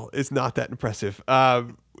reveal is not that impressive.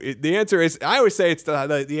 The answer is, I always say it's the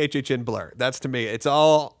HHN blur. That's to me. It's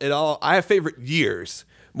all. I have favorite years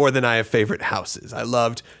more than I have favorite houses. I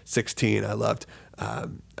loved 16. I loved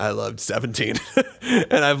 17,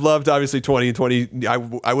 and I've loved obviously 20 and 20. I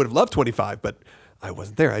would have loved 25, but I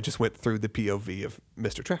wasn't there. I just went through the POV of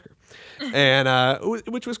Mr. Trekker, and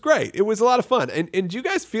which was great. It was a lot of fun. And do you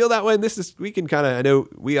guys feel that way? And we can kind of. I know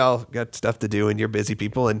we all got stuff to do, and you're busy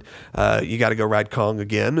people, and you got to go ride Kong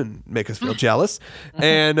again and make us feel jealous.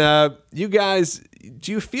 And you guys,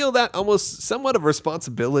 do you feel that almost somewhat of a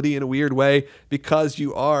responsibility in a weird way, because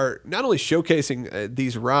you are not only showcasing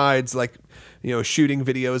these rides, like shooting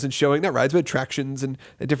videos and showing not rides but attractions and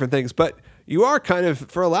different things, but you are kind of,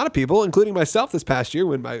 for a lot of people, including myself this past year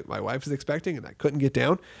when my wife was expecting and I couldn't get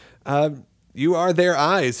down, you are their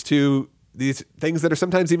eyes to these things that are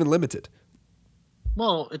sometimes even limited.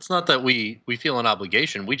 Well, it's not that we feel an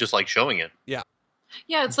obligation. We just like showing it. Yeah.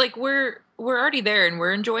 Yeah, it's like we're already there and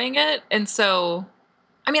we're enjoying it. And so,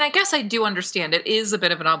 I mean, I guess I do understand it is a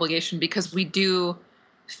bit of an obligation, because we do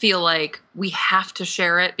feel like we have to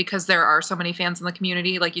share it because there are so many fans in the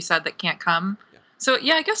community, like you said, that can't come. Yeah. So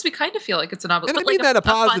yeah, I guess we kind of feel like it's an obligation. And I mean that a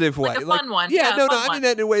positive way. Like a fun one. Yeah, no, I I mean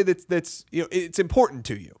that in a way that's it's important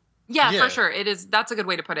to you. Yeah, Yeah. for sure. It is. That's a good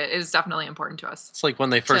way to put it. It is definitely important to us. It's like when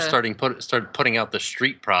they first started putting out the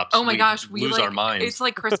street props. Oh my gosh, we lose like, our minds. It's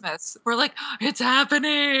like Christmas. We're like, it's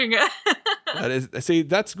happening.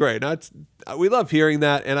 That's great. We love hearing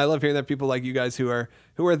that, and I love hearing that people like you guys who are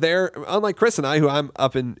there. Unlike Chris and I, who I'm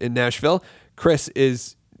up in Nashville, Chris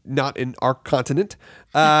is not in our continent.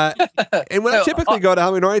 And when I typically go to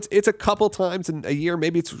Halloween Horror Nights, it's a couple times in a year.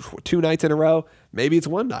 Maybe it's 2 nights in a row. Maybe it's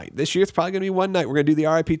one night. This year it's probably going to be one night. We're going to do the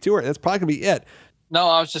RIP tour, and that's probably going to be it. No,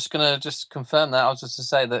 I was just going to confirm that. I was just to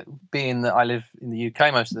say that, being that I live in the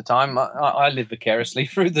UK most of the time, I live vicariously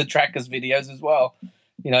through the trackers videos as well.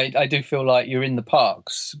 I do feel like you're in the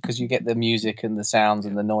parks because you get the music and the sounds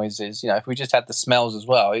and the noises. If we just had the smells as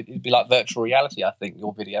well, it'd be like virtual reality, I think,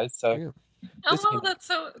 your videos. So. Yeah. That's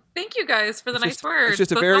so. Thank you guys for the nice words. It's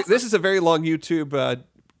just this is a very long YouTube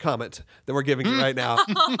comment that we're giving you right now,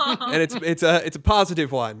 and it's a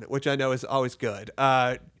positive one, which I know is always good.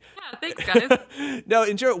 Yeah, thanks, guys. No,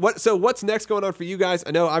 enjoy. What's next going on for you guys?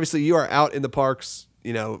 I know obviously you are out in the parks,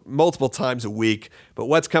 multiple times a week, but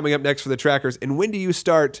what's coming up next for the trackers, and when do you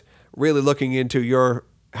start really looking into your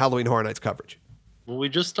Halloween Horror Nights coverage? Well, we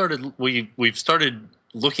just started. We've started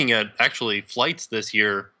looking at actually flights this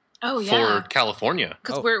year Oh yeah, for California.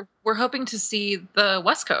 because we're hoping to see the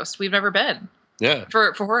West Coast. We've never been. Yeah.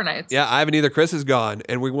 For Horror Nights. Yeah, I haven't either. Chris is gone,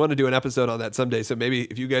 and we want to do an episode on that someday. So maybe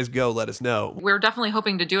if you guys go, let us know. We're definitely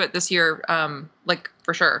hoping to do it this year,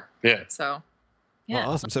 for sure. Yeah. So, yeah.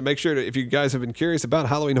 Well, awesome. So make sure to, if you guys have been curious about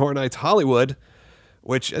Halloween Horror Nights Hollywood,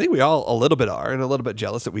 which I think we all a little bit are, and a little bit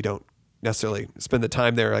jealous that we don't necessarily spend the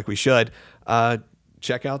time there like we should,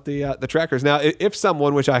 check out the trackers. Now, if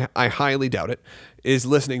someone, which I highly doubt it, is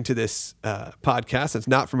listening to this podcast and's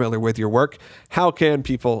not familiar with your work, how can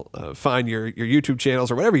people find your YouTube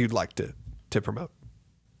channels or whatever you'd like to promote?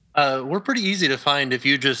 We're pretty easy to find if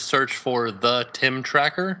you just search for the Tim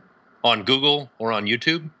Tracker on Google or on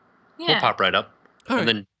YouTube. Yeah. We'll pop right up. All right. And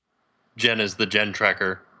then Jenn is the Jenn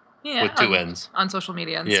Tracker with two N's. On social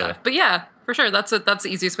media and stuff. But yeah, for sure. That's the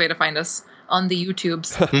easiest way to find us on the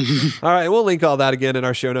YouTubes. All right, we'll link all that again in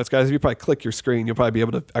our show notes, guys. If you probably click your screen, you'll probably be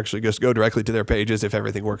able to actually just go directly to their pages if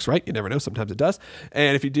everything works right. You never know. Sometimes it does.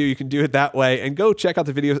 And if you do, you can do it that way. And go check out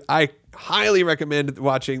the videos. I highly recommend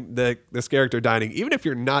watching the Scareactor dining, even if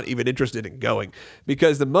you're not even interested in going,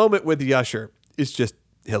 because the moment with the usher is just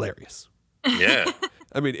hilarious. Yeah.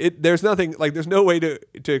 I mean, there's nothing, like, there's no way to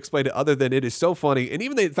explain it other than it is so funny. And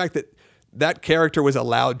even the fact that character was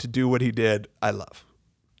allowed to do what he did, I love.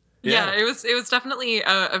 Yeah, it was definitely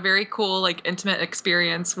a very cool, like, intimate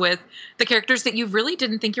experience with the characters that you really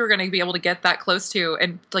didn't think you were going to be able to get that close to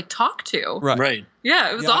and, like, talk to. Right.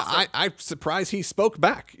 Yeah, it was awesome. I'm surprised he spoke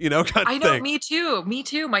back, kind of I know, thing. me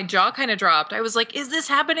too. My jaw kind of dropped. I was like, is this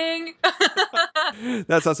happening?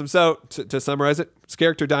 That's awesome. So, to summarize it,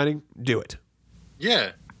 Scareactor dining, do it.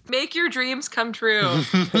 Yeah. Make your dreams come true.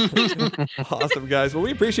 Awesome, guys. Well,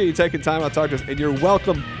 we appreciate you taking time out to talk to us, and you're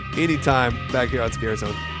welcome anytime back here on Scare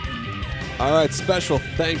Zone. All right, special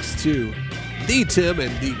thanks to the Tim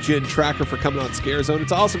and the Jenn Tracker for coming on Scare Zone.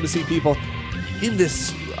 It's awesome to see people in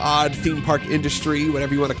this odd theme park industry,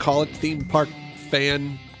 whatever you want to call it, theme park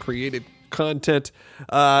fan created content.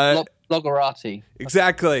 Bloggerati.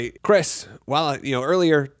 Exactly. Chris, while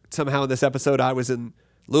earlier somehow in this episode I was in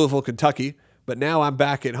Louisville, Kentucky, but now I'm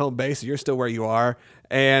back at home base. You're still where you are.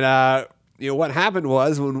 And what happened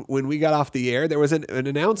was when we got off the air, there was an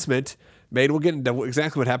announcement made. We'll get into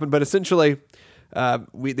exactly what happened, but essentially,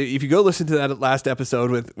 if you go listen to that last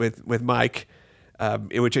episode with Mike,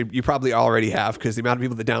 in which you probably already have, because the amount of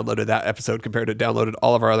people that downloaded that episode compared to downloaded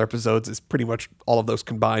all of our other episodes is pretty much all of those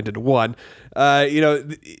combined into one. I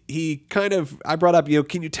brought up,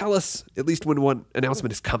 can you tell us at least when one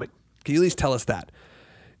announcement is coming? Can you at least tell us that?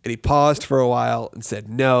 And he paused for a while and said,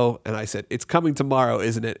 no. And I said, it's coming tomorrow,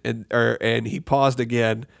 isn't it? And he paused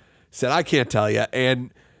again, said, I can't tell you.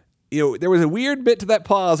 And there was a weird bit to that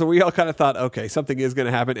pause where we all kind of thought, okay, something is going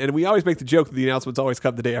to happen. And we always make the joke that the announcements always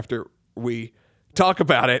come the day after we talk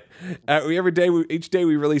about it. Each day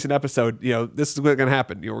we release an episode, this is what's going to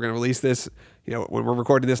happen. We're going to release this, when we're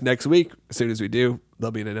recording this next week. As soon as we do,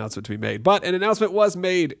 there'll be an announcement to be made. But an announcement was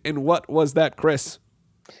made. And what was that, Chris?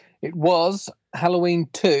 It was Halloween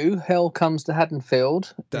 2, Hell Comes to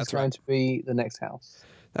Haddonfield. That's going to be the next house.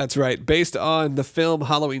 That's right. Based on the film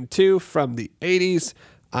Halloween 2 from the 80s.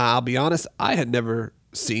 I'll be honest, I had never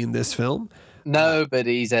seen this film.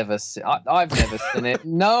 Nobody's ever seen it. I've never seen it.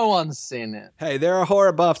 No one's seen it. Hey, there are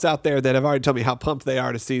horror buffs out there that have already told me how pumped they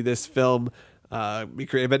are to see this film be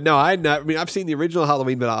created. But no, I've seen the original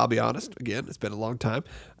Halloween, but I'll be honest, again, it's been a long time.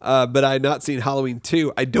 But I had not seen Halloween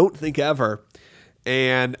 2, I don't think ever.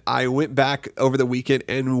 And I went back over the weekend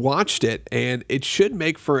and watched it, and it should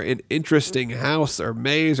make for an interesting house or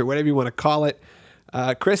maze or whatever you want to call it.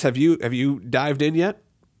 Chris, have you dived in yet?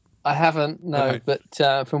 I haven't, no. Okay.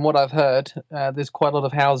 But from what I've heard, there's quite a lot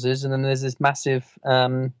of houses, and then there's this massive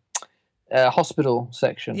hospital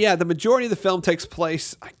section. Yeah, the majority of the film takes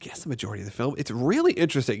place, I guess the majority of the film. It's really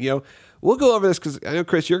interesting. We'll go over this because I know,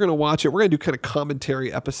 Chris, you're going to watch it. We're going to do kind of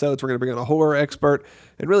commentary episodes. We're going to bring on a horror expert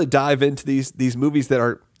and really dive into these movies that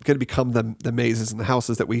are going to become the mazes and the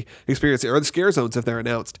houses that we experience, or the scare zones if they're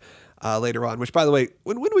announced later on. Which, by the way,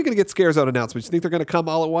 when are we going to get scare zone announcements? You think they're going to come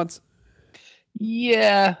all at once?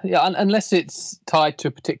 Yeah, unless it's tied to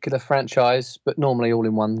a particular franchise, but normally all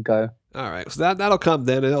in one go. All right, so that'll come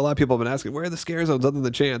then. And a lot of people have been asking, where are the scare zones other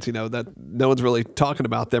than Chance? That no one's really talking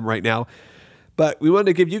about them right now. But we wanted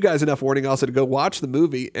to give you guys enough warning also to go watch the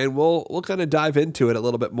movie, and we'll kind of dive into it a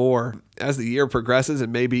little bit more as the year progresses,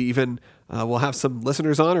 and maybe even we'll have some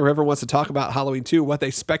listeners on, or whoever wants to talk about Halloween 2, what they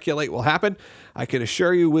speculate will happen. I can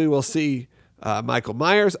assure you we will see Michael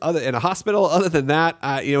Myers in a hospital. Other than that,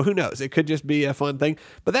 who knows? It could just be a fun thing.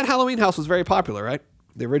 But that Halloween house was very popular, right?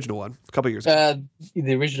 The original one, a couple years ago.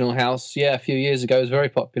 The original house, a few years ago, was very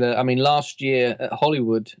popular. I mean, last year at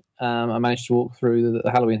Hollywood, I managed to walk through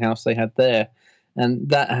the Halloween house they had there, and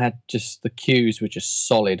that had just the queues were just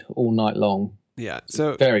solid all night long. Yeah,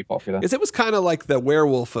 so very popular. It was kind of like the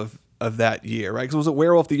werewolf of that year, right? Because was it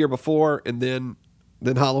werewolf the year before and then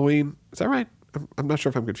Halloween? Is that right? I'm not sure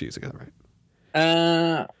if I'm confusing it, right?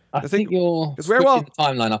 I think you're werewolf the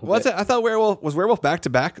timeline up a bit. I thought werewolf back to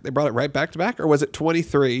back. They brought it right back to back, or was it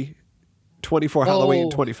 23, 24 Halloween,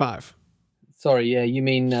 25? Sorry, you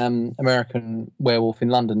mean American Werewolf in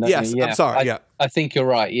London, don't yes, you? Yeah, I'm sorry. I think you're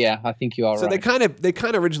right. Yeah, I think you are so right. So they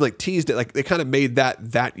kind of originally teased it, like they kind of made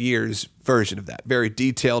that year's version of that very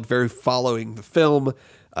detailed, very following the film,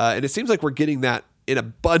 and it seems like we're getting that in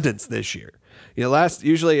abundance this year. You know,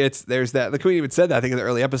 usually there's that. The queen even said that, I think, in the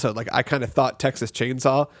early episode. Like, I kind of thought Texas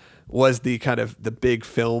Chainsaw was the kind of the big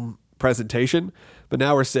film presentation, but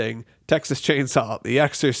now we're seeing Texas Chainsaw, The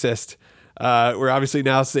Exorcist. We're obviously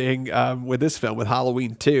now seeing with this film, with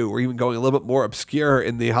Halloween 2, we're even going a little bit more obscure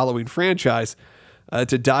in the Halloween franchise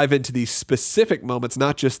to dive into these specific moments,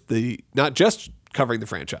 not just covering the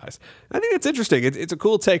franchise. I think it's interesting. It's a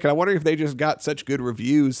cool take, and I wonder if they just got such good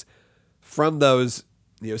reviews from those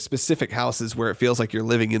specific houses where it feels like you're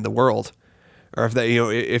living in the world, or if they,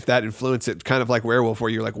 if that influenced it, kind of like Werewolf,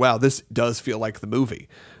 where you're like, wow, this does feel like the movie,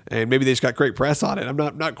 and maybe they just got great press on it. I'm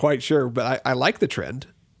not quite sure, but I like the trend.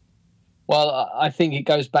 Well, I think it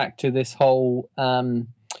goes back to this whole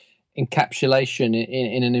encapsulation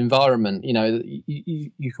in an environment.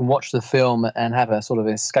 You can watch the film and have a sort of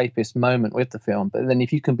escapist moment with the film, but then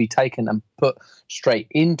if you can be taken and put straight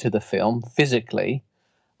into the film physically.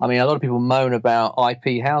 I mean, a lot of people moan about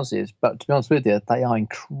IP houses, but to be honest with you, they are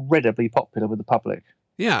incredibly popular with the public.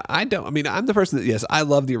 Yeah, I'm the person that, yes, I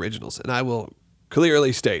love the originals, and I will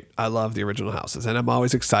clearly state I love the original houses, and I'm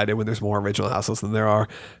always excited when there's more original houses than there are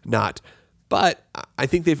not. But I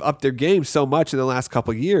think they've upped their game so much in the last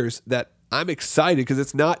couple of years that I'm excited, because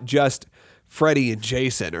it's not just Freddy and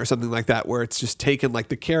Jason or something like that, where it's just taking like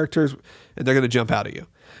the characters and they're going to jump out at you.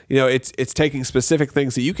 It's taking specific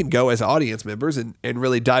things that you can go as audience members and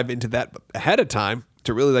really dive into that ahead of time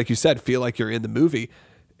to really, like you said, feel like you're in the movie.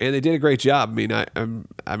 And they did a great job.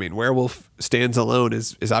 I mean, Werewolf Stands Alone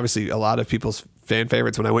is obviously a lot of people's fan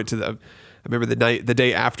favorites. When I went to I remember the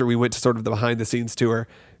day after we went to sort of the behind the scenes tour,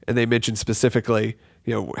 and they mentioned specifically,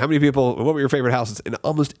 how many people, what were your favorite houses? And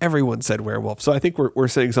almost everyone said Werewolf. So I think we're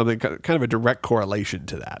seeing something kind of a direct correlation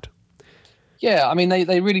to that. Yeah, I mean,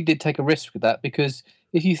 they really did take a risk with that, because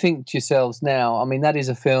if you think to yourselves now, I mean, that is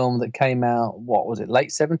a film that came out, what was it, late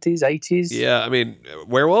 70s, 80s? Yeah, I mean,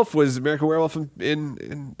 Werewolf was American Werewolf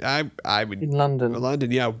in London.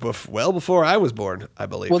 London, yeah, well before I was born, I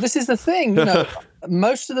believe. Well, this is the thing,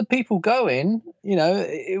 most of the people going,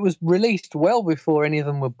 it was released well before any of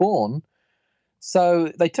them were born.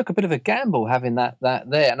 So they took a bit of a gamble having that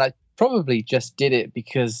there. And I probably just did it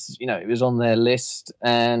because, it was on their list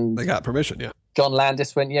and they got permission, yeah. John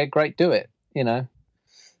Landis went, yeah, great, do it,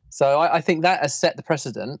 So I think that has set the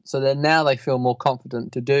precedent. So then now they feel more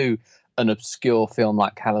confident to do an obscure film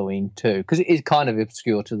like Halloween 2, because it is kind of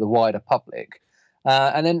obscure to the wider public.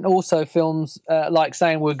 And then also films like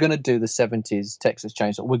saying we're going to do the 70s Texas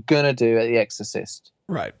Chainsaw, we're going to do The Exorcist.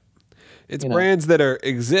 Right. It's brands that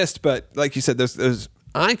exist, but like you said, those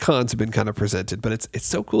icons have been kind of presented, but it's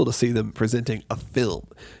so cool to see them presenting a film.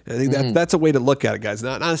 And I think that's a way to look at it, guys.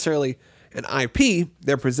 Not necessarily an IP,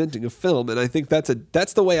 they're presenting a film, and I think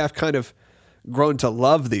that's the way I've kind of grown to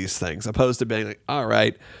love these things, opposed to being like, all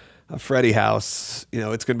right, a Freddy house,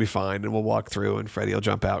 it's going to be fine, and we'll walk through, and Freddy will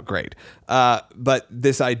jump out, great. But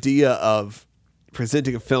this idea of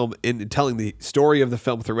presenting a film and telling the story of the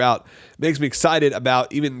film throughout makes me excited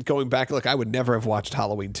about even going back. Look, I would never have watched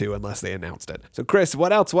Halloween 2 unless they announced it. So, Chris,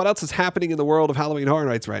 what else is happening in the world of Halloween Horror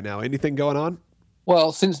Nights right now? Anything going on?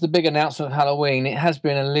 Well, since the big announcement of Halloween, it has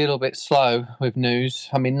been a little bit slow with news.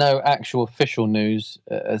 I mean, no actual official news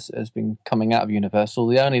has been coming out of Universal.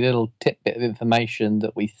 The only little tidbit of information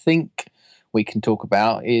that we think we can talk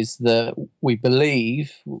about is that we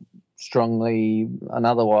believe, strongly and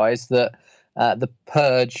otherwise, that the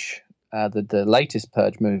Purge, the latest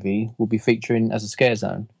Purge movie, will be featuring as a scare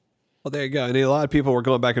zone. Well, there you go. And a lot of people were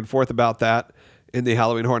going back and forth about that in the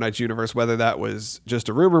Halloween Horror Nights universe, whether that was just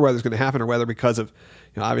a rumor, whether it's going to happen, or whether because of,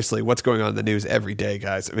 obviously what's going on in the news every day,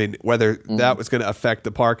 guys. I mean, whether that was going to affect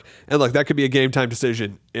the park. And look, that could be a game time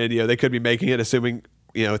decision. And, they could be making it assuming,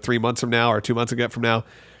 3 months from now or 2 months ago from now,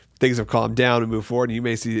 things have calmed down and mmoved forward. And you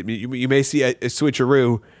may see a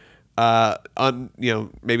switcheroo on,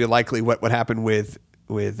 maybe likely what happened with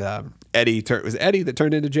Eddie. Was it Eddie that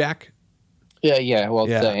turned into Jack? Yeah. Well,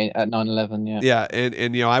 Yeah. at 9/11, yeah. Yeah,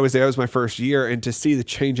 and I was there. It was my first year, and to see the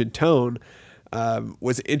change in tone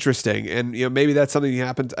was interesting. And maybe that's something that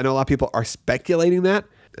happens. I know a lot of people are speculating that.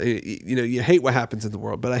 You hate what happens in the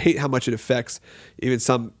world, but I hate how much it affects even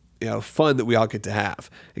some fun that we all get to have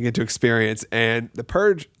and get to experience. And The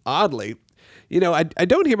Purge, oddly, I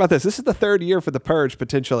don't hear about this. This is the third year for The Purge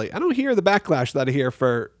potentially. I don't hear the backlash that I hear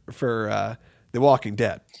for The Walking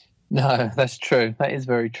Dead. No, that's true. That is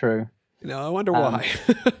very true. I wonder why.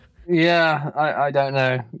 Yeah, I don't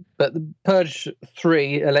know. But the Purge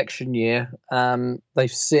 3 election year, they've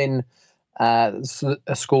seen a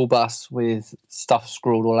school bus with stuff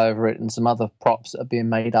scrawled all over it and some other props that are being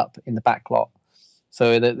made up in the back lot.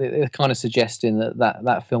 So they're kind of suggesting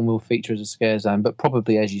that film will feature as a scare zone, but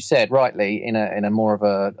probably, as you said, rightly, in a more of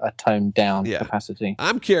a toned down capacity.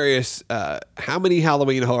 I'm curious how many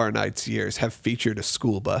Halloween Horror Nights years have featured a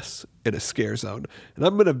school bus in a scare zone. And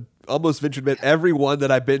I'm going to almost venture to bet every one that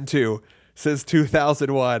I've been to since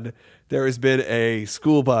 2001, there has been a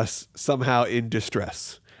school bus somehow in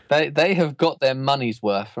distress. They have got their money's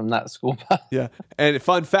worth from that school bus. Yeah. And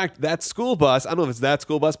fun fact, that school bus, I don't know if it's that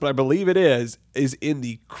school bus, but I believe it is in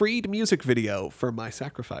the Creed music video for My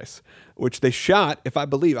Sacrifice, which they shot, if I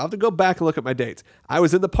believe. I'll have to go back and look at my dates. I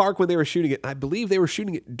was in the park when they were shooting it, and I believe they were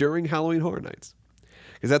shooting it during Halloween Horror Nights.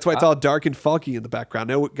 Because that's why it's all dark and foggy in the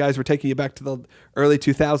background. I know guys were taking you back to the early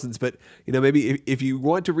 2000s, but maybe if you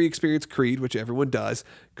want to re-experience Creed, which everyone does,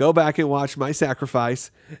 go back and watch My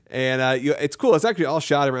Sacrifice. And it's cool. It's actually all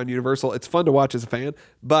shot around Universal. It's fun to watch as a fan.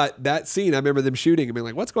 But that scene, I remember them shooting and being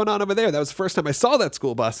like, "What's going on over there?" That was the first time I saw that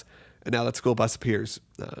school bus, and now that school bus appears.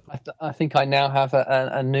 I think I now have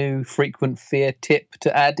a new frequent fear tip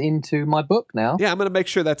to add into my book now. Yeah, I'm going to make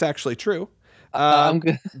sure that's actually true. But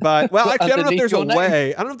actually, I don't know if there's a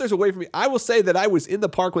way. I don't know if there's a way for me. I will say that I was in the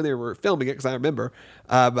park when they were filming it because I remember,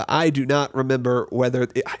 but I do not remember whether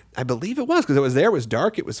I believe it was because it was there. It was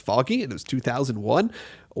dark. It was foggy, and it was 2001.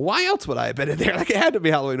 Why else would I have been in there? Like it had to be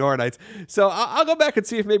Halloween Horror Nights. So I'll go back and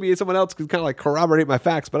see if maybe someone else can kind of like corroborate my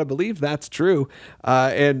facts. But I believe that's true.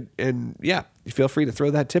 And yeah, you feel free to throw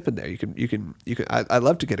that tip in there. You can. I'd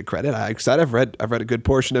love to get a credit. I'm excited. I've read a good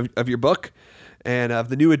portion of your book. And of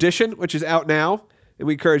the new edition, which is out now. And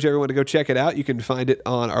we encourage everyone to go check it out. You can find it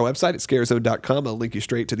on our website at scarezone.com. I'll link you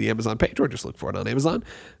straight to the Amazon page or just look for it on Amazon.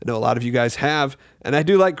 I know a lot of you guys have. And I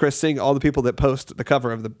do like, Chris, seeing all the people that post the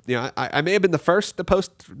cover of the... I may have been the first to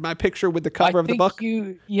post my picture with the cover of the book.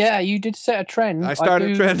 You did set a trend. I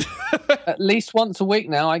started a trend. At least once a week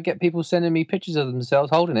now, I get people sending me pictures of themselves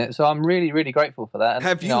holding it. So I'm really, really grateful for that. And,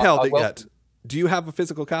 have you held it yet? Do you have a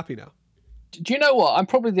physical copy now? Do you know what? I'm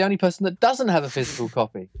probably the only person that doesn't have a physical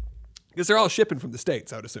copy. Because they're all shipping from the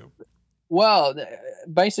States, I would assume. Well,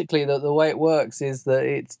 basically, the way it works is that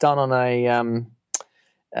it's done on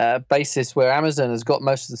a basis where Amazon has got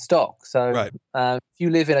most of the stock. So right. If you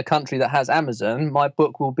live in a country that has Amazon, my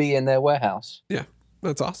book will be in their warehouse. Yeah,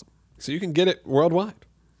 that's awesome. So you can get it worldwide.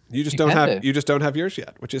 You just don't have yours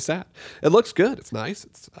yet, which is sad. It looks good. It's nice.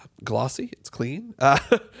 It's glossy. It's clean.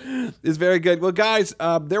 It's very good. Well, guys,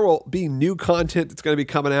 there will be new content that's going to be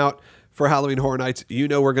coming out for Halloween Horror Nights.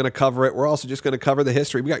 We're going to cover it. We're also just going to cover the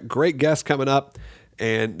history. We got great guests coming up,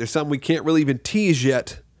 and there's some we can't really even tease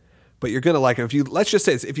yet, but you're going to like it. Let's just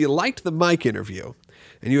say this, if you liked the Mike interview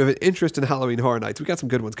and you have an interest in Halloween Horror Nights, we got some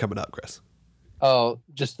good ones coming up, Chris. Oh,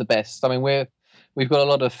 just the best. I mean, we've got a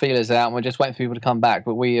lot of feelers out, and we're just waiting for people to come back,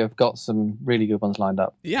 but we have got some really good ones lined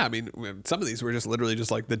up. Yeah, I mean, some of these were just literally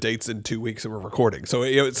just like the dates in 2 weeks that we're recording.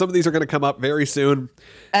 So some of these are going to come up very soon.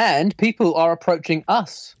 And people are approaching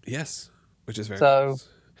us. Yes, which is very nice.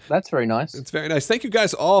 That's very nice. It's very nice. Thank you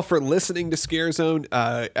guys all for listening to Scare Zone.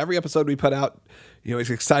 Every episode we put out, it's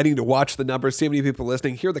exciting to watch the numbers, see how many people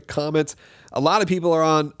listening, hear the comments. A lot of people are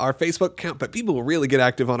on our Facebook account, but people will really get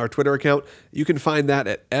active on our Twitter account. You can find that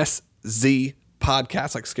at SZ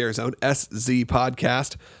Podcast, like Scare Zone, SZ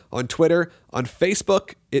Podcast on Twitter. On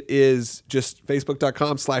Facebook, it is just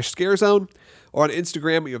facebook.com/scarezone. Or on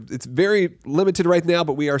Instagram, it's very limited right now,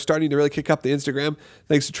 but we are starting to really kick up the Instagram.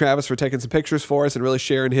 Thanks to Travis for taking some pictures for us and really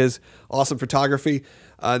sharing his awesome photography.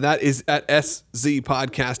 That is at SZ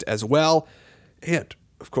Podcast as well. And,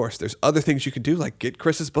 of course, there's other things you can do, like get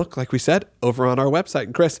Chris's book, like we said, over on our website.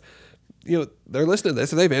 And, Chris, they're listening to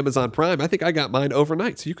this. If they have Amazon Prime, I think I got mine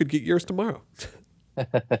overnight, so you could get yours tomorrow.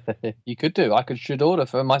 You could do. I should order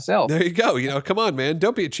for myself. There you go. Come on, man.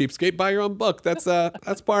 Don't be a cheapskate. Buy your own book. That's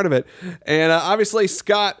part of it. And obviously,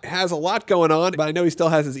 Scott has a lot going on, but I know he still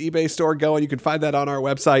has his eBay store going. You can find that on our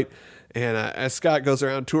website. And as Scott goes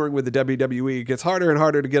around touring with the WWE, it gets harder and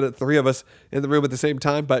harder to get the three of us in the room at the same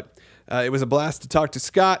time. But it was a blast to talk to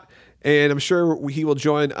Scott. And I'm sure he will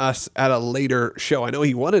join us at a later show. I know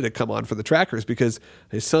he wanted to come on for the trackers because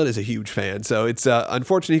his son is a huge fan. So it's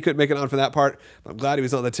unfortunate he couldn't make it on for that part. But I'm glad he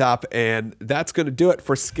was on the top. And that's going to do it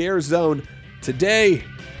for Scare Zone today.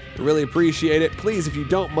 I really appreciate it. Please, if you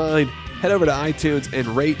don't mind, head over to iTunes and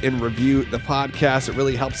rate and review the podcast. It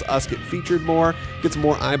really helps us get featured more, get some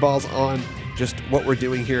more eyeballs on just what we're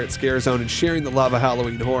doing here at Scare Zone and sharing the love of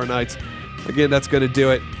Halloween Horror Nights. Again, that's going to do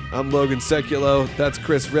it. I'm Logan Seculo. That's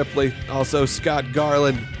Chris Ripley. Also, Scott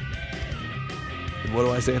Garland. And what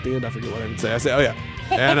do I say at the end? I forget what I would say. I say, oh yeah.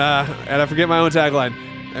 And I forget my own tagline.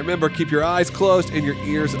 And remember, keep your eyes closed and your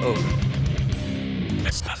ears open.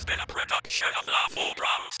 This has been a production of Laughable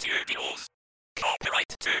Brown Studios.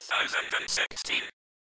 Copyright 2016.